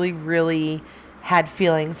really, really had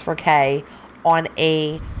feelings for Kay on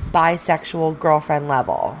a bisexual girlfriend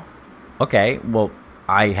level. Okay. Well,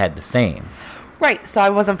 I had the same. Right. So I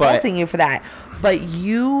wasn't faulting you for that. But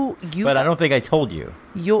you. But I don't think I told you.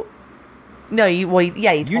 No, you. Well,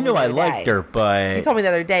 yeah, you told me. You knew I liked her, but you told me the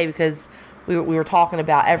other day because we were talking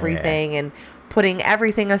about everything and putting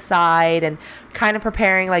everything aside and kind of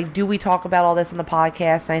preparing, like, do we talk about all this on the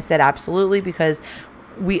podcast? And I said absolutely, because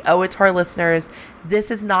we owe it to our listeners. This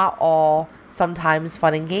is not all sometimes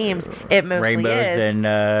fun and games. It mostly rainbows is.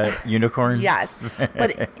 And unicorns. Yes.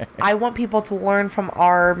 But I want people to learn from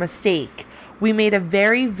our mistake. We made a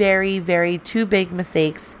very, very, very two big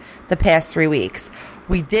mistakes the past 3 weeks.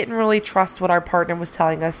 We didn't really trust what our partner was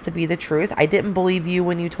telling us to be the truth. I didn't believe you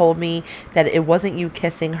when you told me that it wasn't you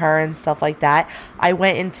kissing her and stuff like that. I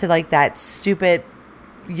went into like that stupid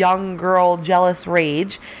young girl jealous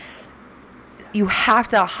rage. You have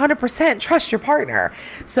to 100% trust your partner.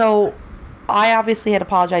 So I obviously had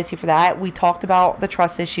apologized to you for that. We talked about the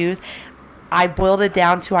trust issues. I boiled it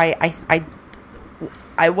down to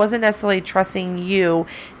I wasn't necessarily trusting you.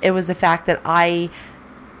 It was the fact that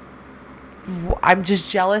I'm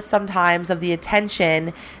just jealous sometimes of the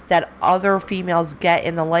attention that other females get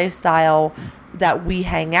in the lifestyle that we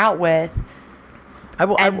hang out with.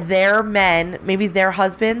 Their men, maybe their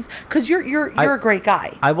husbands, because you're a great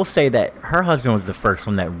guy. I will say that her husband was the first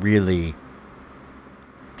one that really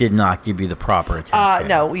did not give you the proper attention.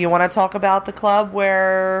 No, you want to talk about the club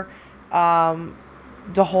where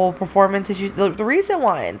the whole performance issues, the recent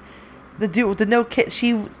one. The dude, no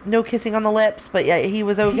kissing on the lips, but yeah, he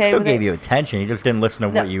was okay. He still with gave it. You attention. He just didn't listen to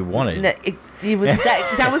what you wanted. No,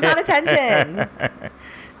 that was not attention.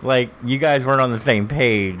 Like, you guys weren't on the same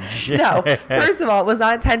page. No, first of all, it was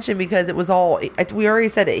not attention because it was all. We already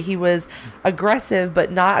said it. He was aggressive,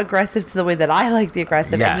 but not aggressive to the way that I like the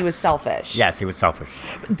aggressive. Yes. And he was selfish. Yes, he was selfic.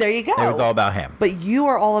 There you go. It was all about him. But you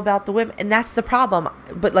are all about the women, and that's the problem.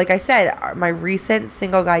 But like I said, my recent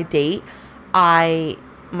single guy date,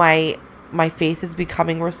 my faith is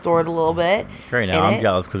becoming restored a little bit. Sure, now I'm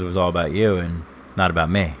jealous because it was all about you and not about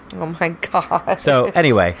me. Oh my God. So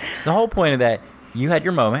anyway, the whole point of that, you had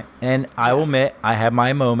your moment, and I will admit, I had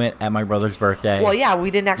my moment at my brother's birthday. Well, yeah, we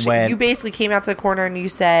didn't actually. You basically came out to the corner and you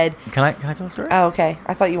said, "Can I tell a story?" Oh, okay.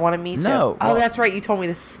 I thought you wanted me to. No. Oh, that's right. You told me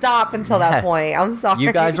to stop until that point. I'm sorry.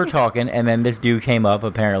 You guys were talking, and then this dude came up.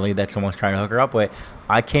 Apparently, that someone's trying to hook her up with.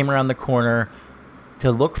 I came around the corner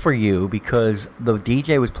to look for you because the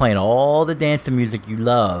DJ was playing all the dancing music you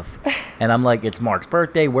love, and I'm like, "It's Mark's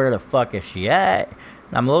birthday. Where the fuck is she at?"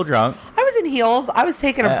 And I'm a little drunk. I was in heels. I was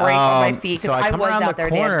taking a break on my feet because I was out there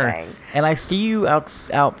corner, dancing. And I see you out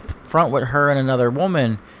front with her and another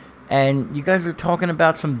woman, and you guys are talking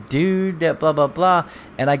about some dude that blah blah blah,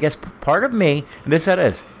 and I guess part of me, and this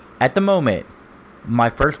is at the moment, my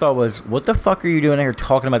first thought was, what the fuck are you doing here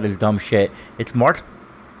talking about this dumb shit? It's Mark's.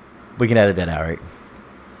 We can edit that out, right?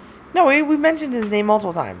 No, we mentioned his name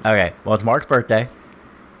multiple times. Okay, well, it's Mark's birthday,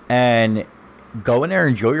 and go in there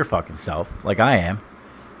and enjoy your fucking self, like I am,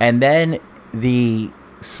 and then the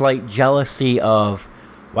slight jealousy of,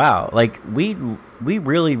 wow, like we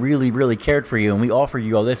really, really, really cared for you, and we offered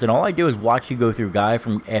you all this, and all I do is watch you go through guy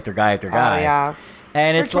after guy after guy. Oh, yeah.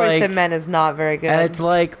 And Her it's choice like, of men is not very good. and it's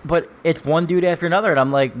like, but it's one dude after another, and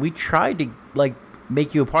I'm like, we tried to like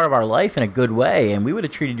make you a part of our life in a good way, and we would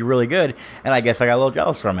have treated you really good, and I guess I got a little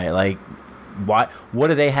jealous from it. Like, what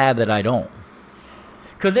do they have that I don't?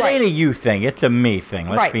 Because it ain't a you thing, it's a me thing.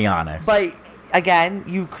 Let's be honest. But again,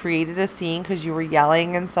 you created a scene because you were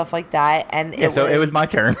yelling and stuff like that, and it was my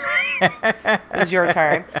turn. It was your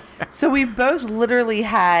turn. So we both literally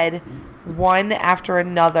had one after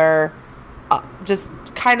another, just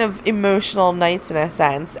kind of emotional nights in a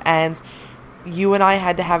sense, and you and I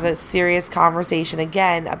had to have a serious conversation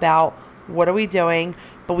again about what are we doing,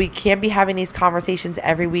 but we can't be having these conversations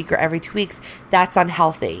every week or every 2 weeks. That's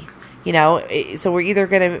unhealthy, you know? So we're either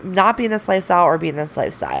going to not be in this lifestyle or be in this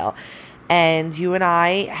lifestyle. And you and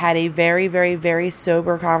I had a very, very, very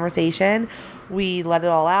sober conversation. We let it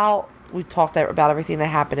all out. We talked about everything that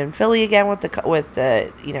happened in Philly again with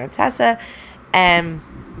the Tessa, and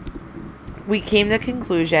we came to the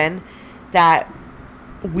conclusion that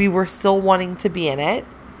we were still wanting to be in it.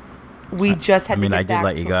 We just had to get back to... I did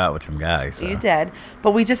let you go out with some guys. So. You did.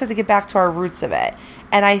 But we just had to get back to our roots of it.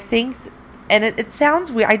 And I think... And it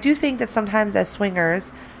sounds weird. I do think that sometimes as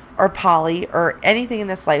swingers or poly or anything in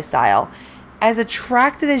this lifestyle, as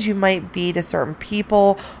attracted as you might be to certain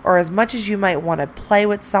people or as much as you might want to play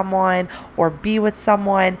with someone or be with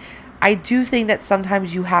someone, I do think that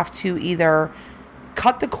sometimes you have to either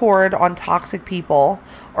cut the cord on toxic people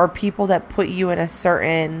or people that put you in a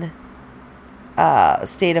certain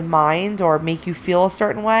state of mind or make you feel a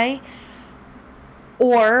certain way,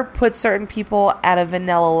 or put certain people at a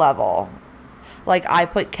vanilla level. Like I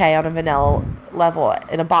put Kay on a vanilla level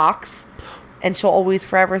in a box, and she'll always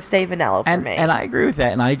forever stay vanilla for me. And I agree with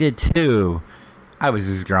that, and I did too. I was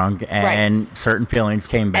just drunk, and certain feelings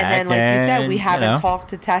came back. And then, like you said, we haven't talked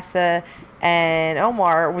to Tessa and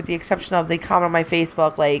Omar, with the exception of they comment on my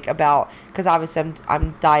Facebook, like about, because obviously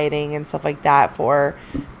I'm dieting and stuff like that for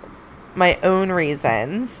my own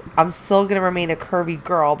reasons. I'm still going to remain a curvy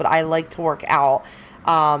girl, but I like to work out.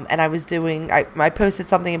 And I posted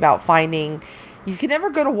something about finding, you can never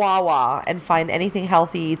go to Wawa and find anything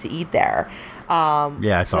healthy to eat there. So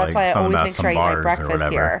that's why I always make sure I eat my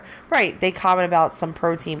breakfast here. Right. They comment about some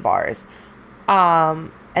protein bars.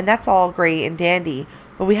 And that's all great and dandy,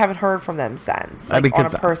 but we haven't heard from them since, on a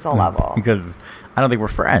personal level. Because I don't think we're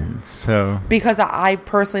friends. So because I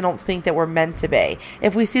personally don't think that we're meant to be.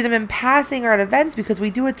 If we see them in passing or at events, because we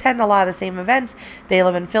do attend a lot of the same events. They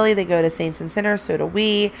live in Philly. They go to Saints and Sinners. So do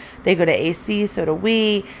we. They go to AC. So do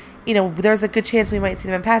we. You know, there's a good chance we might see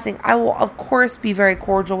them in passing. I will, of course, be very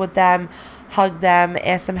cordial with them, hug them,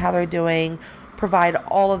 ask them how they're doing, provide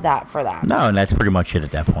all of that for them. No, and that's pretty much it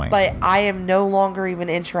at that point. But I am no longer even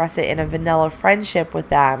interested in a vanilla friendship with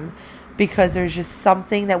them, because there's just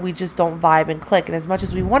something that we just don't vibe and click. And as much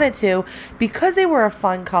as we wanted to, because they were a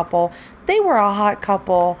fun couple, they were a hot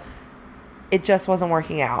couple, it just wasn't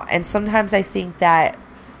working out. And sometimes I think that's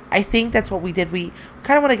what we did. We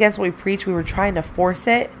kind of went against what we preached. We were trying to force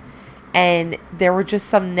it, and there were just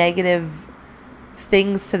some negative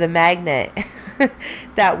things to the magnet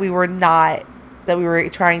that we were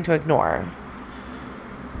trying to ignore.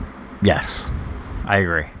 Yes, I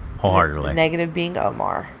agree wholeheartedly. Negative being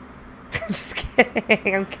Omar. I'm just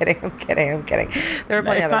kidding. I'm kidding. There were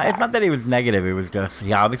plenty It's not that he was negative. It was just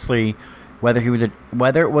he obviously, whether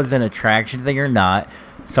it was an attraction thing or not,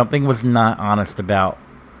 something was not honest about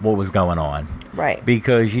what was going on. Right.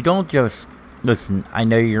 Because you don't just listen. I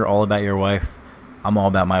know you're all about your wife. I'm all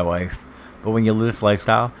about my wife. But when you live this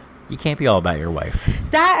lifestyle, you can't be all about your wife.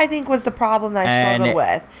 That, I think, was the problem that I struggled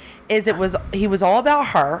with. He was all about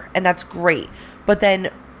her, and that's great. But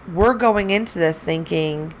then we're going into this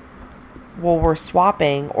thinking, well, we're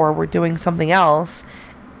swapping or we're doing something else.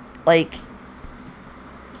 Like,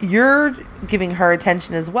 you're giving her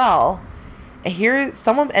attention as well. And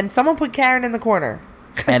someone put Karen in the corner.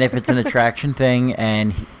 And if it's an attraction thing,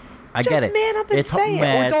 and I get it, just man up and say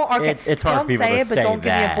it. Or don't. It's hard for people to say but don't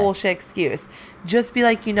give me a bullshit excuse. Just be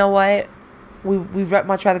like, you know what? We'd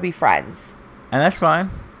much rather be friends. And that's fine.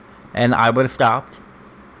 And I would have stopped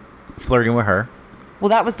flirting with her. Well,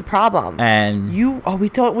 that was the problem. And we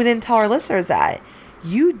didn't tell our listeners that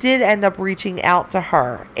you did end up reaching out to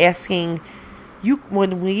her, asking you,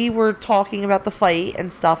 when we were talking about the fight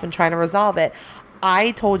and stuff and trying to resolve it,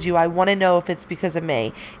 I told you, I want to know if it's because of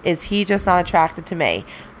me. Is he just not attracted to me?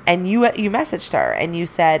 And you messaged her and you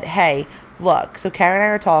said, hey, look, so Karen and I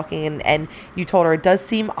are talking, and you told her it does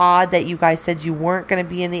seem odd that you guys said you weren't going to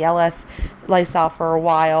be in the LS lifestyle for a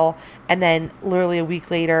while, and then literally a week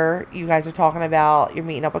later you guys are talking about you're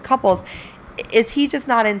meeting up with couples. Is he just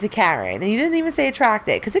not into Karen? And you didn't even say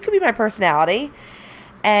attracted, because it could be my personality.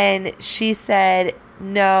 And she said,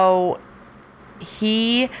 no,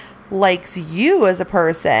 he likes you as a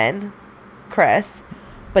person, Chris,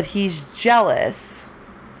 but he's jealous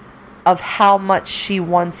of how much she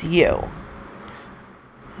wants you.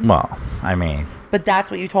 Well, I mean... But that's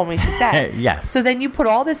what you told me she said. Yes. So then you put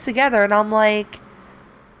all this together, and I'm like,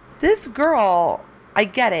 this girl, I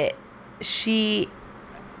get it. She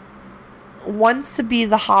wants to be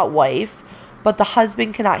the hot wife, but the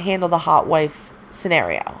husband cannot handle the hot wife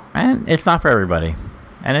scenario. And it's not for everybody.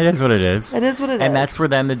 And it is what it is. It is what it is. And that's for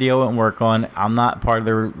them to deal with and work on. I'm not part of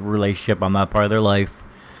their relationship. I'm not part of their life.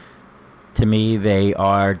 To me, they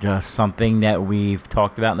are just something that we've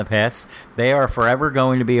talked about in the past. They are forever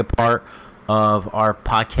going to be a part of our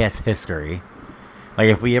podcast history. Like,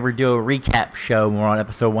 if we ever do a recap show when we're on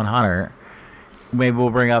episode 100, maybe we'll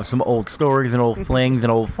bring up some old stories and old flings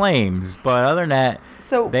and old flames. But other than that,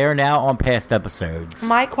 so they are now on past episodes.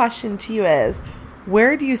 My question to you is,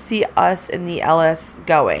 where do you see us in the LS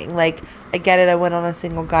going? Like, I get it, I went on a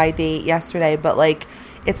single guy date yesterday, but, like,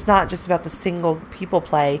 it's not just about the single people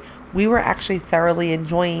play. We were actually thoroughly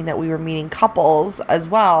enjoying that we were meeting couples as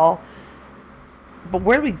well. But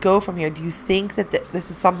where do we go from here? Do you think that this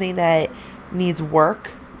is something that needs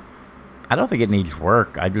work? I don't think it needs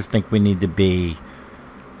work. I just think we need to be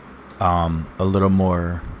a little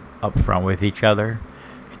more upfront with each other.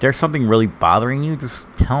 If there's something really bothering you, just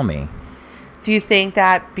tell me. Do you think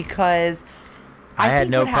that because... I had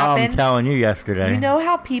no problem telling you yesterday. You know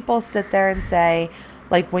how people sit there and say...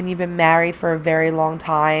 Like, when you've been married for a very long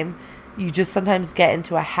time, you just sometimes get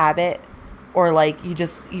into a habit, or like you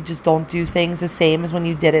just don't do things the same as when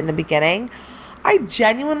you did it in the beginning. I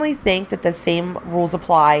genuinely think that the same rules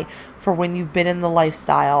apply for when you've been in the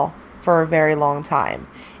lifestyle for a very long time.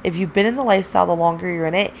 If you've been in the lifestyle, the longer you're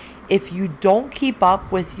in it, if you don't keep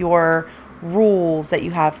up with your rules that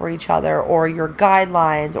you have for each other, or your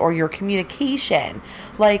guidelines, or your communication,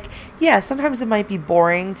 like, yeah, sometimes it might be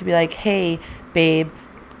boring to be like, hey, babe,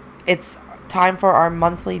 it's time for our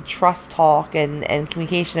monthly trust talk and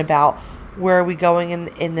communication about where are we going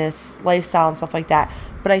in this lifestyle and stuff like that.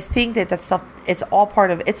 But I think that stuff, it's all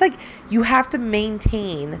part of, it's like you have to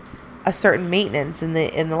maintain a certain maintenance in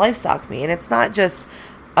the lifestyle community. And it's not just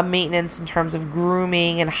a maintenance in terms of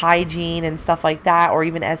grooming and hygiene and stuff like that, or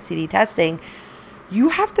even STD testing. You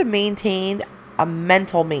have to maintain a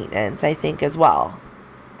mental maintenance, I think, as well,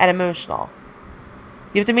 and emotional.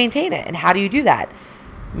 You have to maintain it. And how do you do that?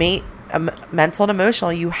 Mental and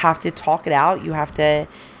emotional, you have to talk it out. You have to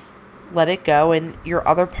let it go, and your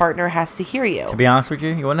other partner has to hear you. To be honest with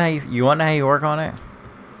you, you want to know how you work on it?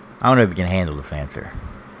 I don't know if you can handle this answer.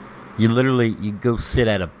 You go sit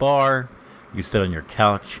at a bar, you sit on your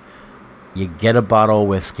couch, you get a bottle of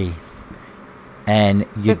whiskey, and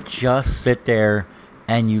you just sit there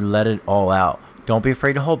and you let it all out. Don't be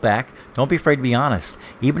afraid to hold back. Don't be afraid to be honest.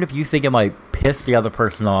 Even if you think it might piss the other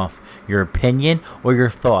person off, your opinion or your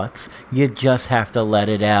thoughts, you just have to let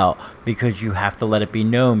it out, because you have to let it be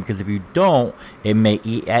known. Because if you don't, it may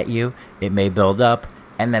eat at you, it may build up,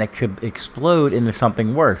 and then it could explode into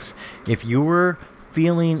something worse. If you were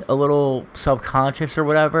feeling a little self-conscious or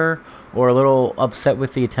whatever, or a little upset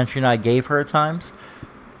with the attention I gave her at times,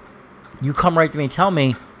 you come right to me and tell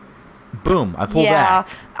me, boom, I pull back.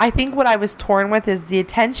 Yeah, I think what I was torn with is the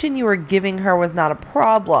attention you were giving her was not a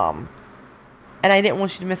problem. And I didn't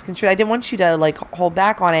want you to misconstrue. I didn't want you to, like, hold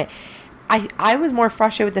back on it. I was more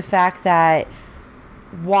frustrated with the fact that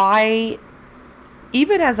why,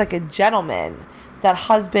 even as, like, a gentleman, that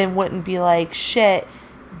husband wouldn't be like, shit,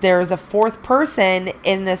 there's a fourth person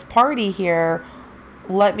in this party here.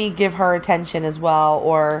 Let me give her attention as well,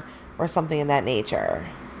 or something in that nature.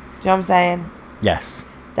 Do you know what I'm saying? Yes.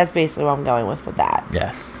 That's basically what I'm going with that.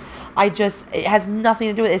 Yes. It has nothing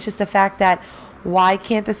to do with it. It's just the fact that why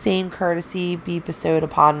can't the same courtesy be bestowed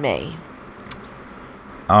upon me?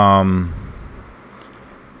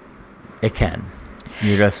 It can.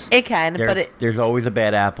 It can, but there's always a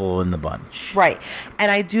bad apple in the bunch. Right. And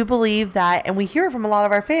I do believe that, and we hear it from a lot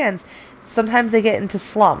of our fans, sometimes they get into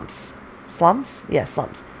slumps. Slumps? Yeah,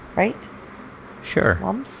 slumps. Right? Sure.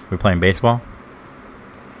 Slumps? We're playing baseball?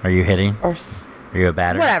 Are you hitting? Or Are you a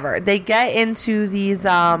batter? Whatever. They get into these In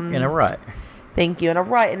a rut. Thank you. In a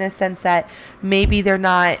rut, in a sense that maybe they're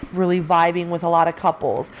not really vibing with a lot of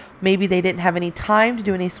couples. Maybe they didn't have any time to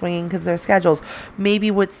do any swinging because of their schedules.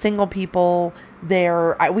 Maybe with single people, we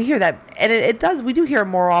hear that, and it does. We do hear it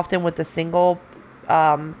more often with the single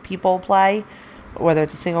people play, whether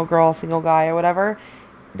it's a single girl, single guy, or whatever.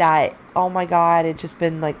 That, oh my God, it's just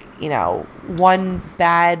been like, one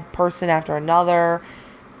bad person after another,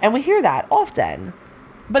 and we hear that often.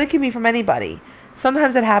 But it can be from anybody.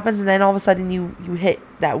 Sometimes it happens, and then all of a sudden you hit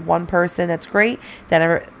that one person that's great,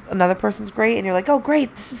 then another person's great, and you're like, oh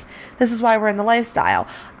great, this is why we're in the lifestyle.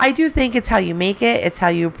 I do think it's how you make it, it's how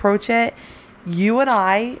you approach it. You and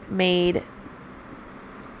I made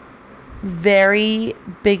very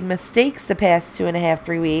big mistakes the past 2.5,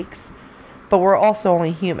 3 weeks, but we're also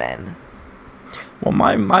only human. Well,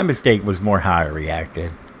 my mistake was more how I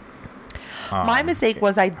reacted. My mistake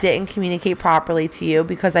was I didn't communicate properly to you,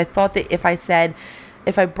 because I thought that if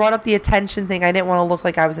I brought up the attention thing, I didn't want to look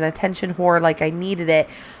like I was an attention whore, like I needed it.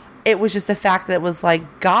 It was just the fact that it was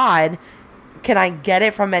like, God, can I get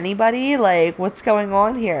it from anybody? Like, what's going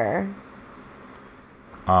on here?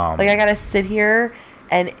 Like, I gotta sit here,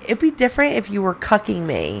 and it'd be different if you were cucking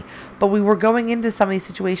me, but we were going into some of these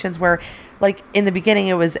situations where, like, in the beginning,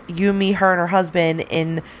 it was you, me, her, and her husband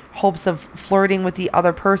in hopes of flirting with the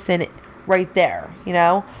other person right there,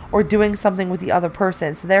 or doing something with the other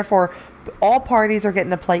person. So therefore, all parties are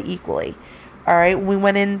getting to play equally. All right, we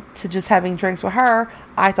went into just having drinks with her.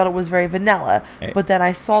 I thought it was very vanilla, but then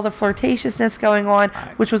I saw the flirtatiousness going on,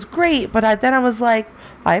 which was great. But then I was like,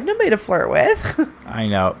 I have nobody to flirt with. I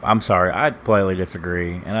know. I'm sorry. I politely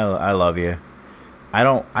disagree, and I love you.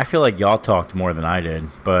 I feel like y'all talked more than I did,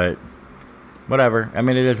 but whatever. I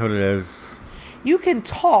mean, it is what it is. You can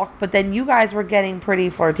talk, but then you guys were getting pretty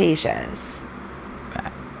flirtatious.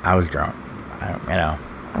 I was drunk.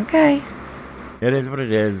 Okay. It is what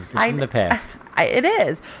it is. It's in the past. It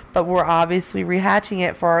is. But we're obviously rehatching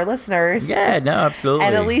it for our listeners. Yeah, no, absolutely.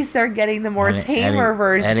 And at least they're getting the more tamer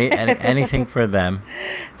version. Anything for them.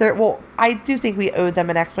 Well, I do think we owe them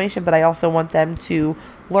an explanation, but I also want them to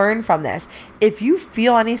learn from this. If you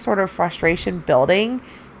feel any sort of frustration building,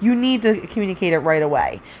 you need to communicate it right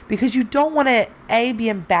away, because you don't want to, be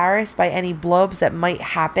embarrassed by any blow-ups that might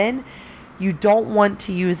happen. You don't want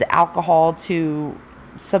to use alcohol to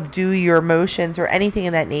subdue your emotions or anything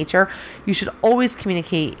in that nature. You should always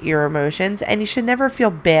communicate your emotions, and you should never feel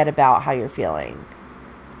bad about how you're feeling.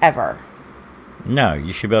 Ever. No,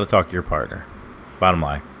 you should be able to talk to your partner. Bottom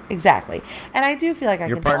line. Exactly. And I do feel like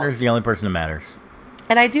your partner is the only person that matters.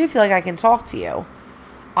 And I do feel like I can talk to you.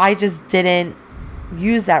 I just didn't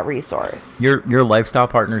use that resource. Your lifestyle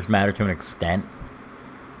partners matter to an extent,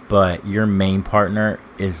 but your main partner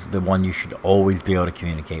is the one you should always be able to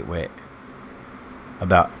communicate with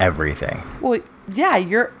about everything. Well, yeah,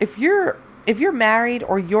 if you're married,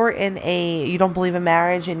 or you don't believe in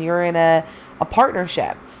marriage and you're in a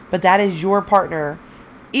partnership, but that is your partner,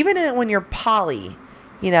 even when you're poly,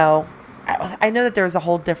 I know that there's a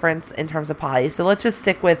whole difference in terms of poly. So let's just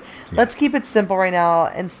let's keep it simple right now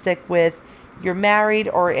and stick with, you're married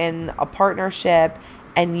or in a partnership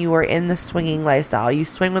and you are in the swinging lifestyle. You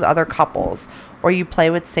swing with other couples, or you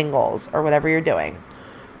play with singles, or whatever you're doing.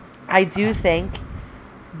 I do think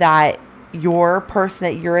that your person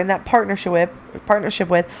that you're in that partnership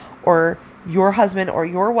with, or your husband or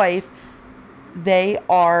your wife, they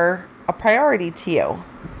are a priority to you.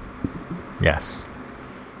 Yes.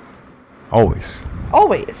 Always.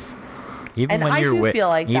 Even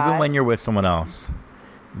when you're with someone else,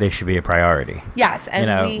 they should be a priority. Yes,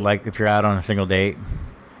 and like if you're out on a single date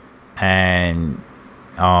and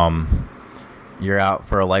you're out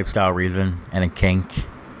for a lifestyle reason and a kink,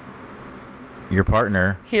 your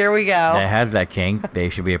partner, here we go, that has that kink, they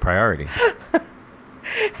should be a priority.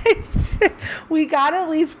 We gotta at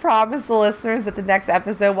least promise the listeners that the next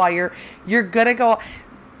episode, while you're gonna go,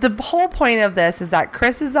 the whole point of this is that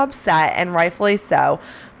Chris is upset, and rightfully so,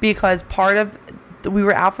 because we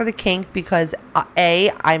were out for the kink because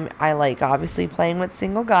I like obviously playing with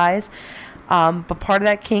single guys, but part of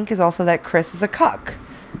that kink is also that Chris is a cuck,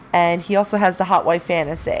 and he also has the hot wife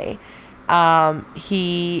fantasy.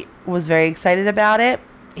 He was very excited about it.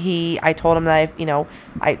 I told him that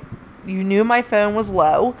you knew my phone was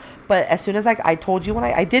low, but as soon as I told you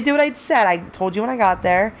I did do what I said. I told you when I got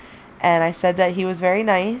there, and I said that he was very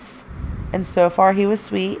nice, and so far he was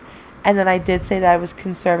sweet. And then I did say that I was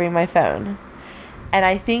conserving my phone. And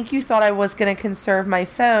I think you thought I was going to conserve my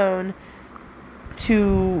phone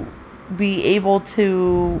to be able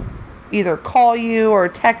to either call you or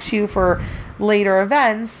text you for later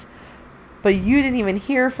events, but you didn't even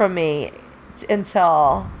hear from me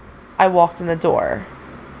until I walked in the door.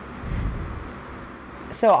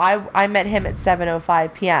 So I met him at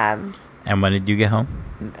 7:05 p.m. And when did you get home?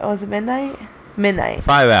 Was it midnight? Midnight.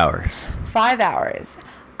 5 hours. 5 hours.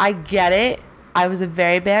 I get it. I was a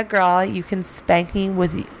very bad girl. You can spank me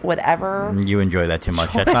with whatever. You enjoy that too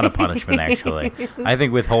much. That's not a punishment, actually. I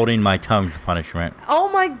think withholding my tongue's a punishment. Oh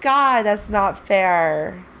my God, that's not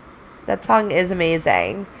fair. That tongue is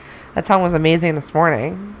amazing. That tongue was amazing this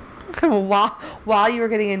morning. while you were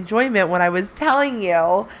getting enjoyment when I was telling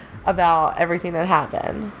you about everything that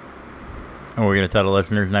happened. And we're going to tell the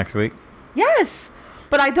listeners next week? Yes,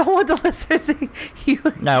 but I don't want the listeners to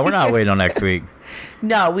No, we're not waiting on next week.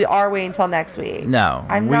 No, we are waiting until next week. No,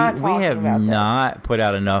 I'm not talking we have about not put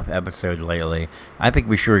out enough episodes lately. I think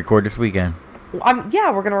we should record this weekend.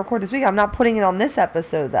 Yeah, we're going to record this week. I'm not putting it on this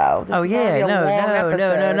episode, though. This is already a long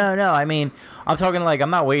episode. No. I mean, I'm talking like I'm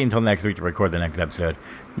not waiting until next week to record the next episode.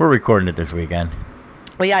 We're recording it this weekend.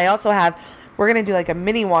 Well, yeah, I also have, we're going to do like a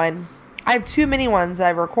mini one. I have 2 mini ones that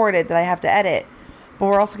I've recorded that I have to edit. But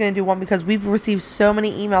we're also going to do one because we've received so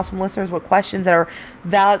many emails from listeners with questions that are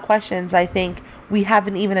valid questions I think we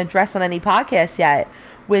haven't even addressed on any podcast yet,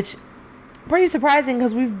 which pretty surprising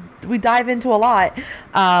because we dive into a lot.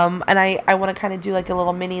 And I want to kind of do like a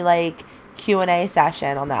little mini like Q&A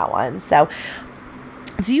session on that one. So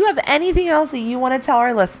do you have anything else that you want to tell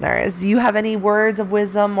our listeners? Do you have any words of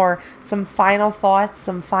wisdom or some final thoughts,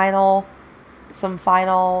 some final,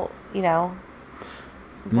 you know?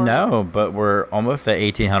 No, but we're almost at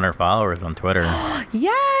 1,800 followers on Twitter.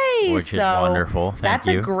 Yay! Which is wonderful. Thank you. That's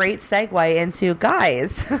a great segue into,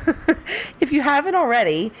 guys, if you haven't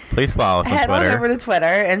already, please follow us on Twitter. Head on over to Twitter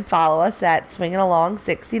and follow us at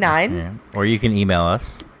swingingalong69. Yeah. Or you can email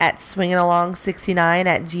us at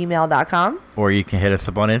swingingalong69@gmail.com. Or you can hit us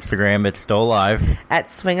up on Instagram. It's still alive. At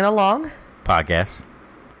swingingalong. Podcast.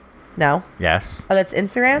 No. Yes. Oh, that's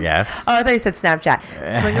Instagram? Yes. Oh, I thought you said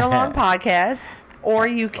Snapchat. Swinging Along Podcast. Or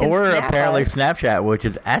you can apparently Snapchat, which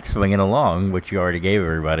is at Swinging Along, which you already gave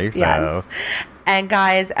everybody. So. Yes. And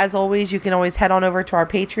guys, as always, you can always head on over to our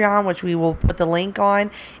Patreon, which we will put the link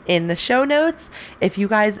on in the show notes. If you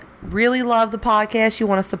guys really love the podcast, you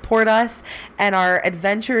want to support us and our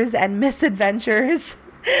adventures and misadventures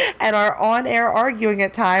and our on-air arguing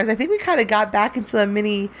at times. I think we kind of got back into the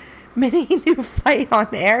mini new fight on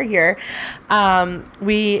air here.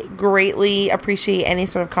 We greatly appreciate any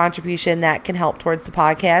sort of contribution that can help towards the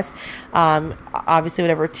podcast. Obviously,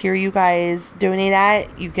 whatever tier you guys donate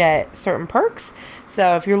at, you get certain perks.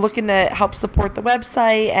 So if you're looking to help support the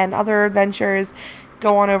website and other adventures,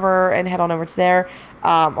 go on over and head on over to there.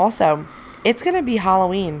 Also, it's going to be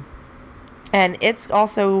Halloween. And it's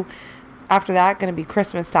also, after that, going to be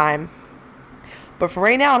Christmas time. But for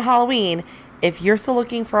right now on Halloween, if you're still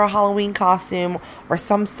looking for a Halloween costume or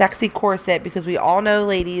some sexy corset, because we all know,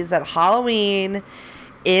 ladies, that Halloween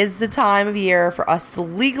is the time of year for us to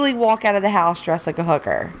legally walk out of the house dressed like a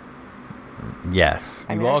hooker. Yes.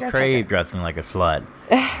 You all crave dressing like a slut.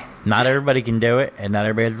 Not everybody can do it, and not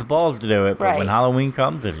everybody has the balls to do it, but when Halloween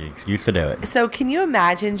comes, there's an excuse to do it. So can you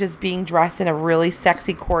imagine just being dressed in a really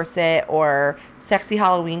sexy corset or sexy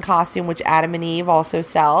Halloween costume, which Adam and Eve also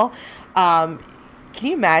sell? Can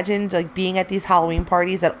you imagine like being at these Halloween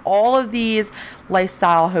parties that all of these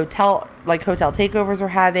lifestyle hotel takeovers are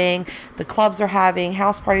having, the clubs are having,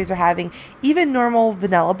 house parties are having, even normal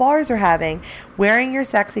vanilla bars are having, wearing your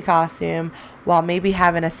sexy costume while maybe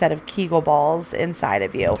having a set of Kegel balls inside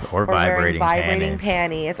of you, or wearing vibrating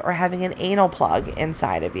panties, or having an anal plug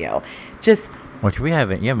inside of you. Just which you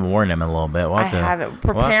haven't worn them in a little bit. I haven't.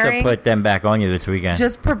 We'll have to put them back on you this weekend.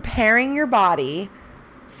 Just preparing your body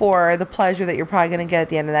for the pleasure that you're probably going to get at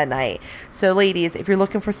the end of that night. So ladies, if you're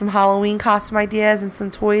looking for some Halloween costume ideas and some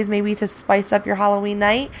toys maybe to spice up your Halloween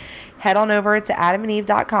night, head on over to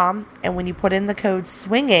adamandeve.com, and when you put in the code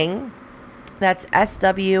SWINGING, that's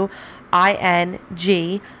SWINGING,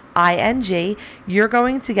 you're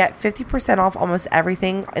going to get 50% off almost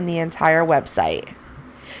everything in the entire website.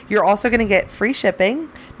 You're also going to get free shipping,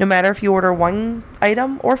 no matter if you order 1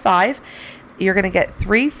 item or 5. You're going to get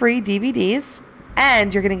 3 free DVDs,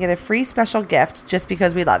 and you're going to get a free special gift just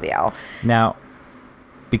because we love you. Now,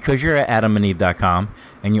 because you're at adamandeve.com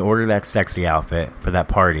and you order that sexy outfit for that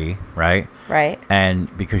party, right? Right.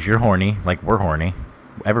 And because you're horny, like we're horny,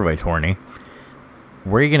 everybody's horny,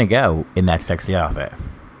 where are you going to go in that sexy outfit?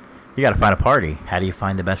 You got to find a party. How do you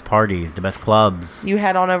find the best parties, the best clubs? You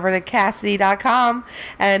head on over to Cassidy.com,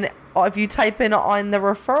 and if you type in on the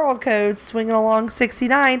referral code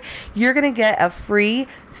SWINGINGALONG69, you're going to get a free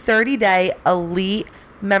 30-day elite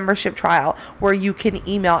membership trial where you can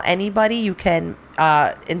email anybody, you can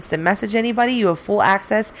instant message anybody, you have full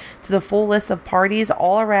access to the full list of parties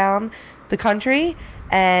all around the country,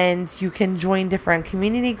 and you can join different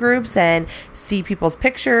community groups and see people's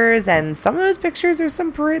pictures, and some of those pictures are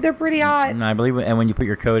they're pretty hot. And I believe, and when you put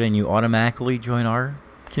your code in, you automatically join our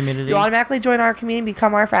community. You automatically join our community,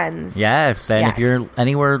 become our friends. Yes, and if you're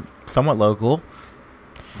anywhere somewhat local,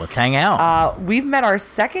 let's hang out. We've met our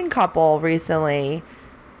second couple recently.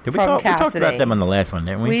 We talked about them on the last one,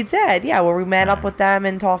 didn't we? We did, yeah, where we met up with them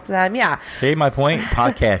and talked to them, yeah. See my point?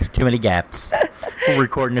 Podcast, too many gaps. We're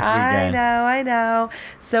recording this weekend. I know.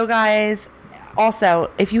 So, guys, also,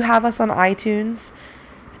 if you have us on iTunes,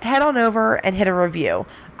 head on over and hit a review.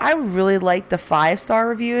 I really like the 5-star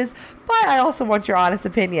reviews, but I also want your honest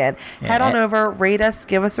opinion. Yeah. Head on over, rate us,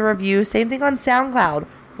 give us a review. Same thing on SoundCloud.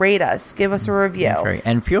 Rate us, give us a review. Right.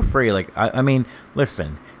 And feel free, I mean,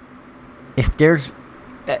 listen, if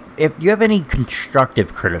you have any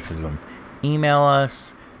constructive criticism, email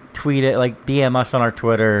us, tweet it, DM us on our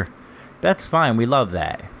Twitter. That's fine. We love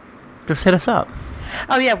that. Just hit us up.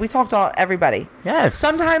 Oh, yeah. We talked to everybody. Yes.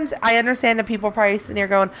 Sometimes I understand that people are probably sitting there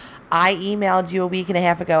going, I emailed you a week and a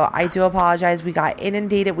half ago. I do apologize. We got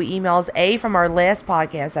inundated with emails, A, from our last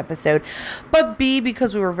podcast episode, but B,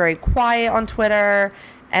 because we were very quiet on Twitter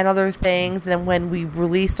and other things. And then when we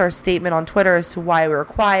released our statement on Twitter as to why we were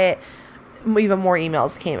quiet, even more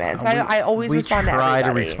emails came in. So I always respond to everybody. We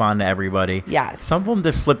try to respond to everybody. Yes. Some of them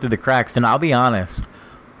just slip through the cracks. And I'll be honest,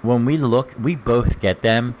 when we look, we both get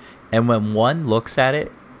them. And when one looks at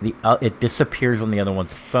it, it disappears on the other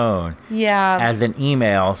one's phone. Yeah. As an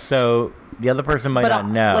email. So the other person might not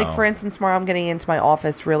know. For instance, tomorrow I'm getting into my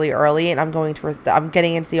office really early, and I'm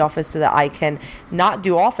getting into the office so that I can not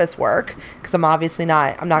do office work, because I'm obviously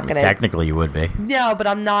not. I'm not going to. Technically, you would be. No, but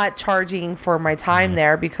I'm not charging for my time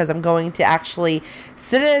there, because I'm going to actually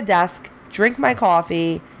sit at a desk, drink my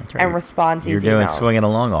coffee, and respond to these emails. You're doing swinging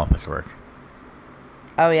along office work.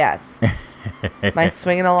 Oh yes. My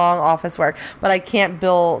swinging along office work, but I can't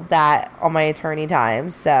bill that on my attorney time,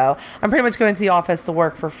 so I'm pretty much going to the office to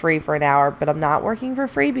work for free for an hour, but I'm not working for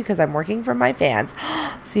free because I'm working for my fans.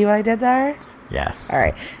 See what I did there? Yes. All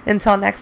right. Until next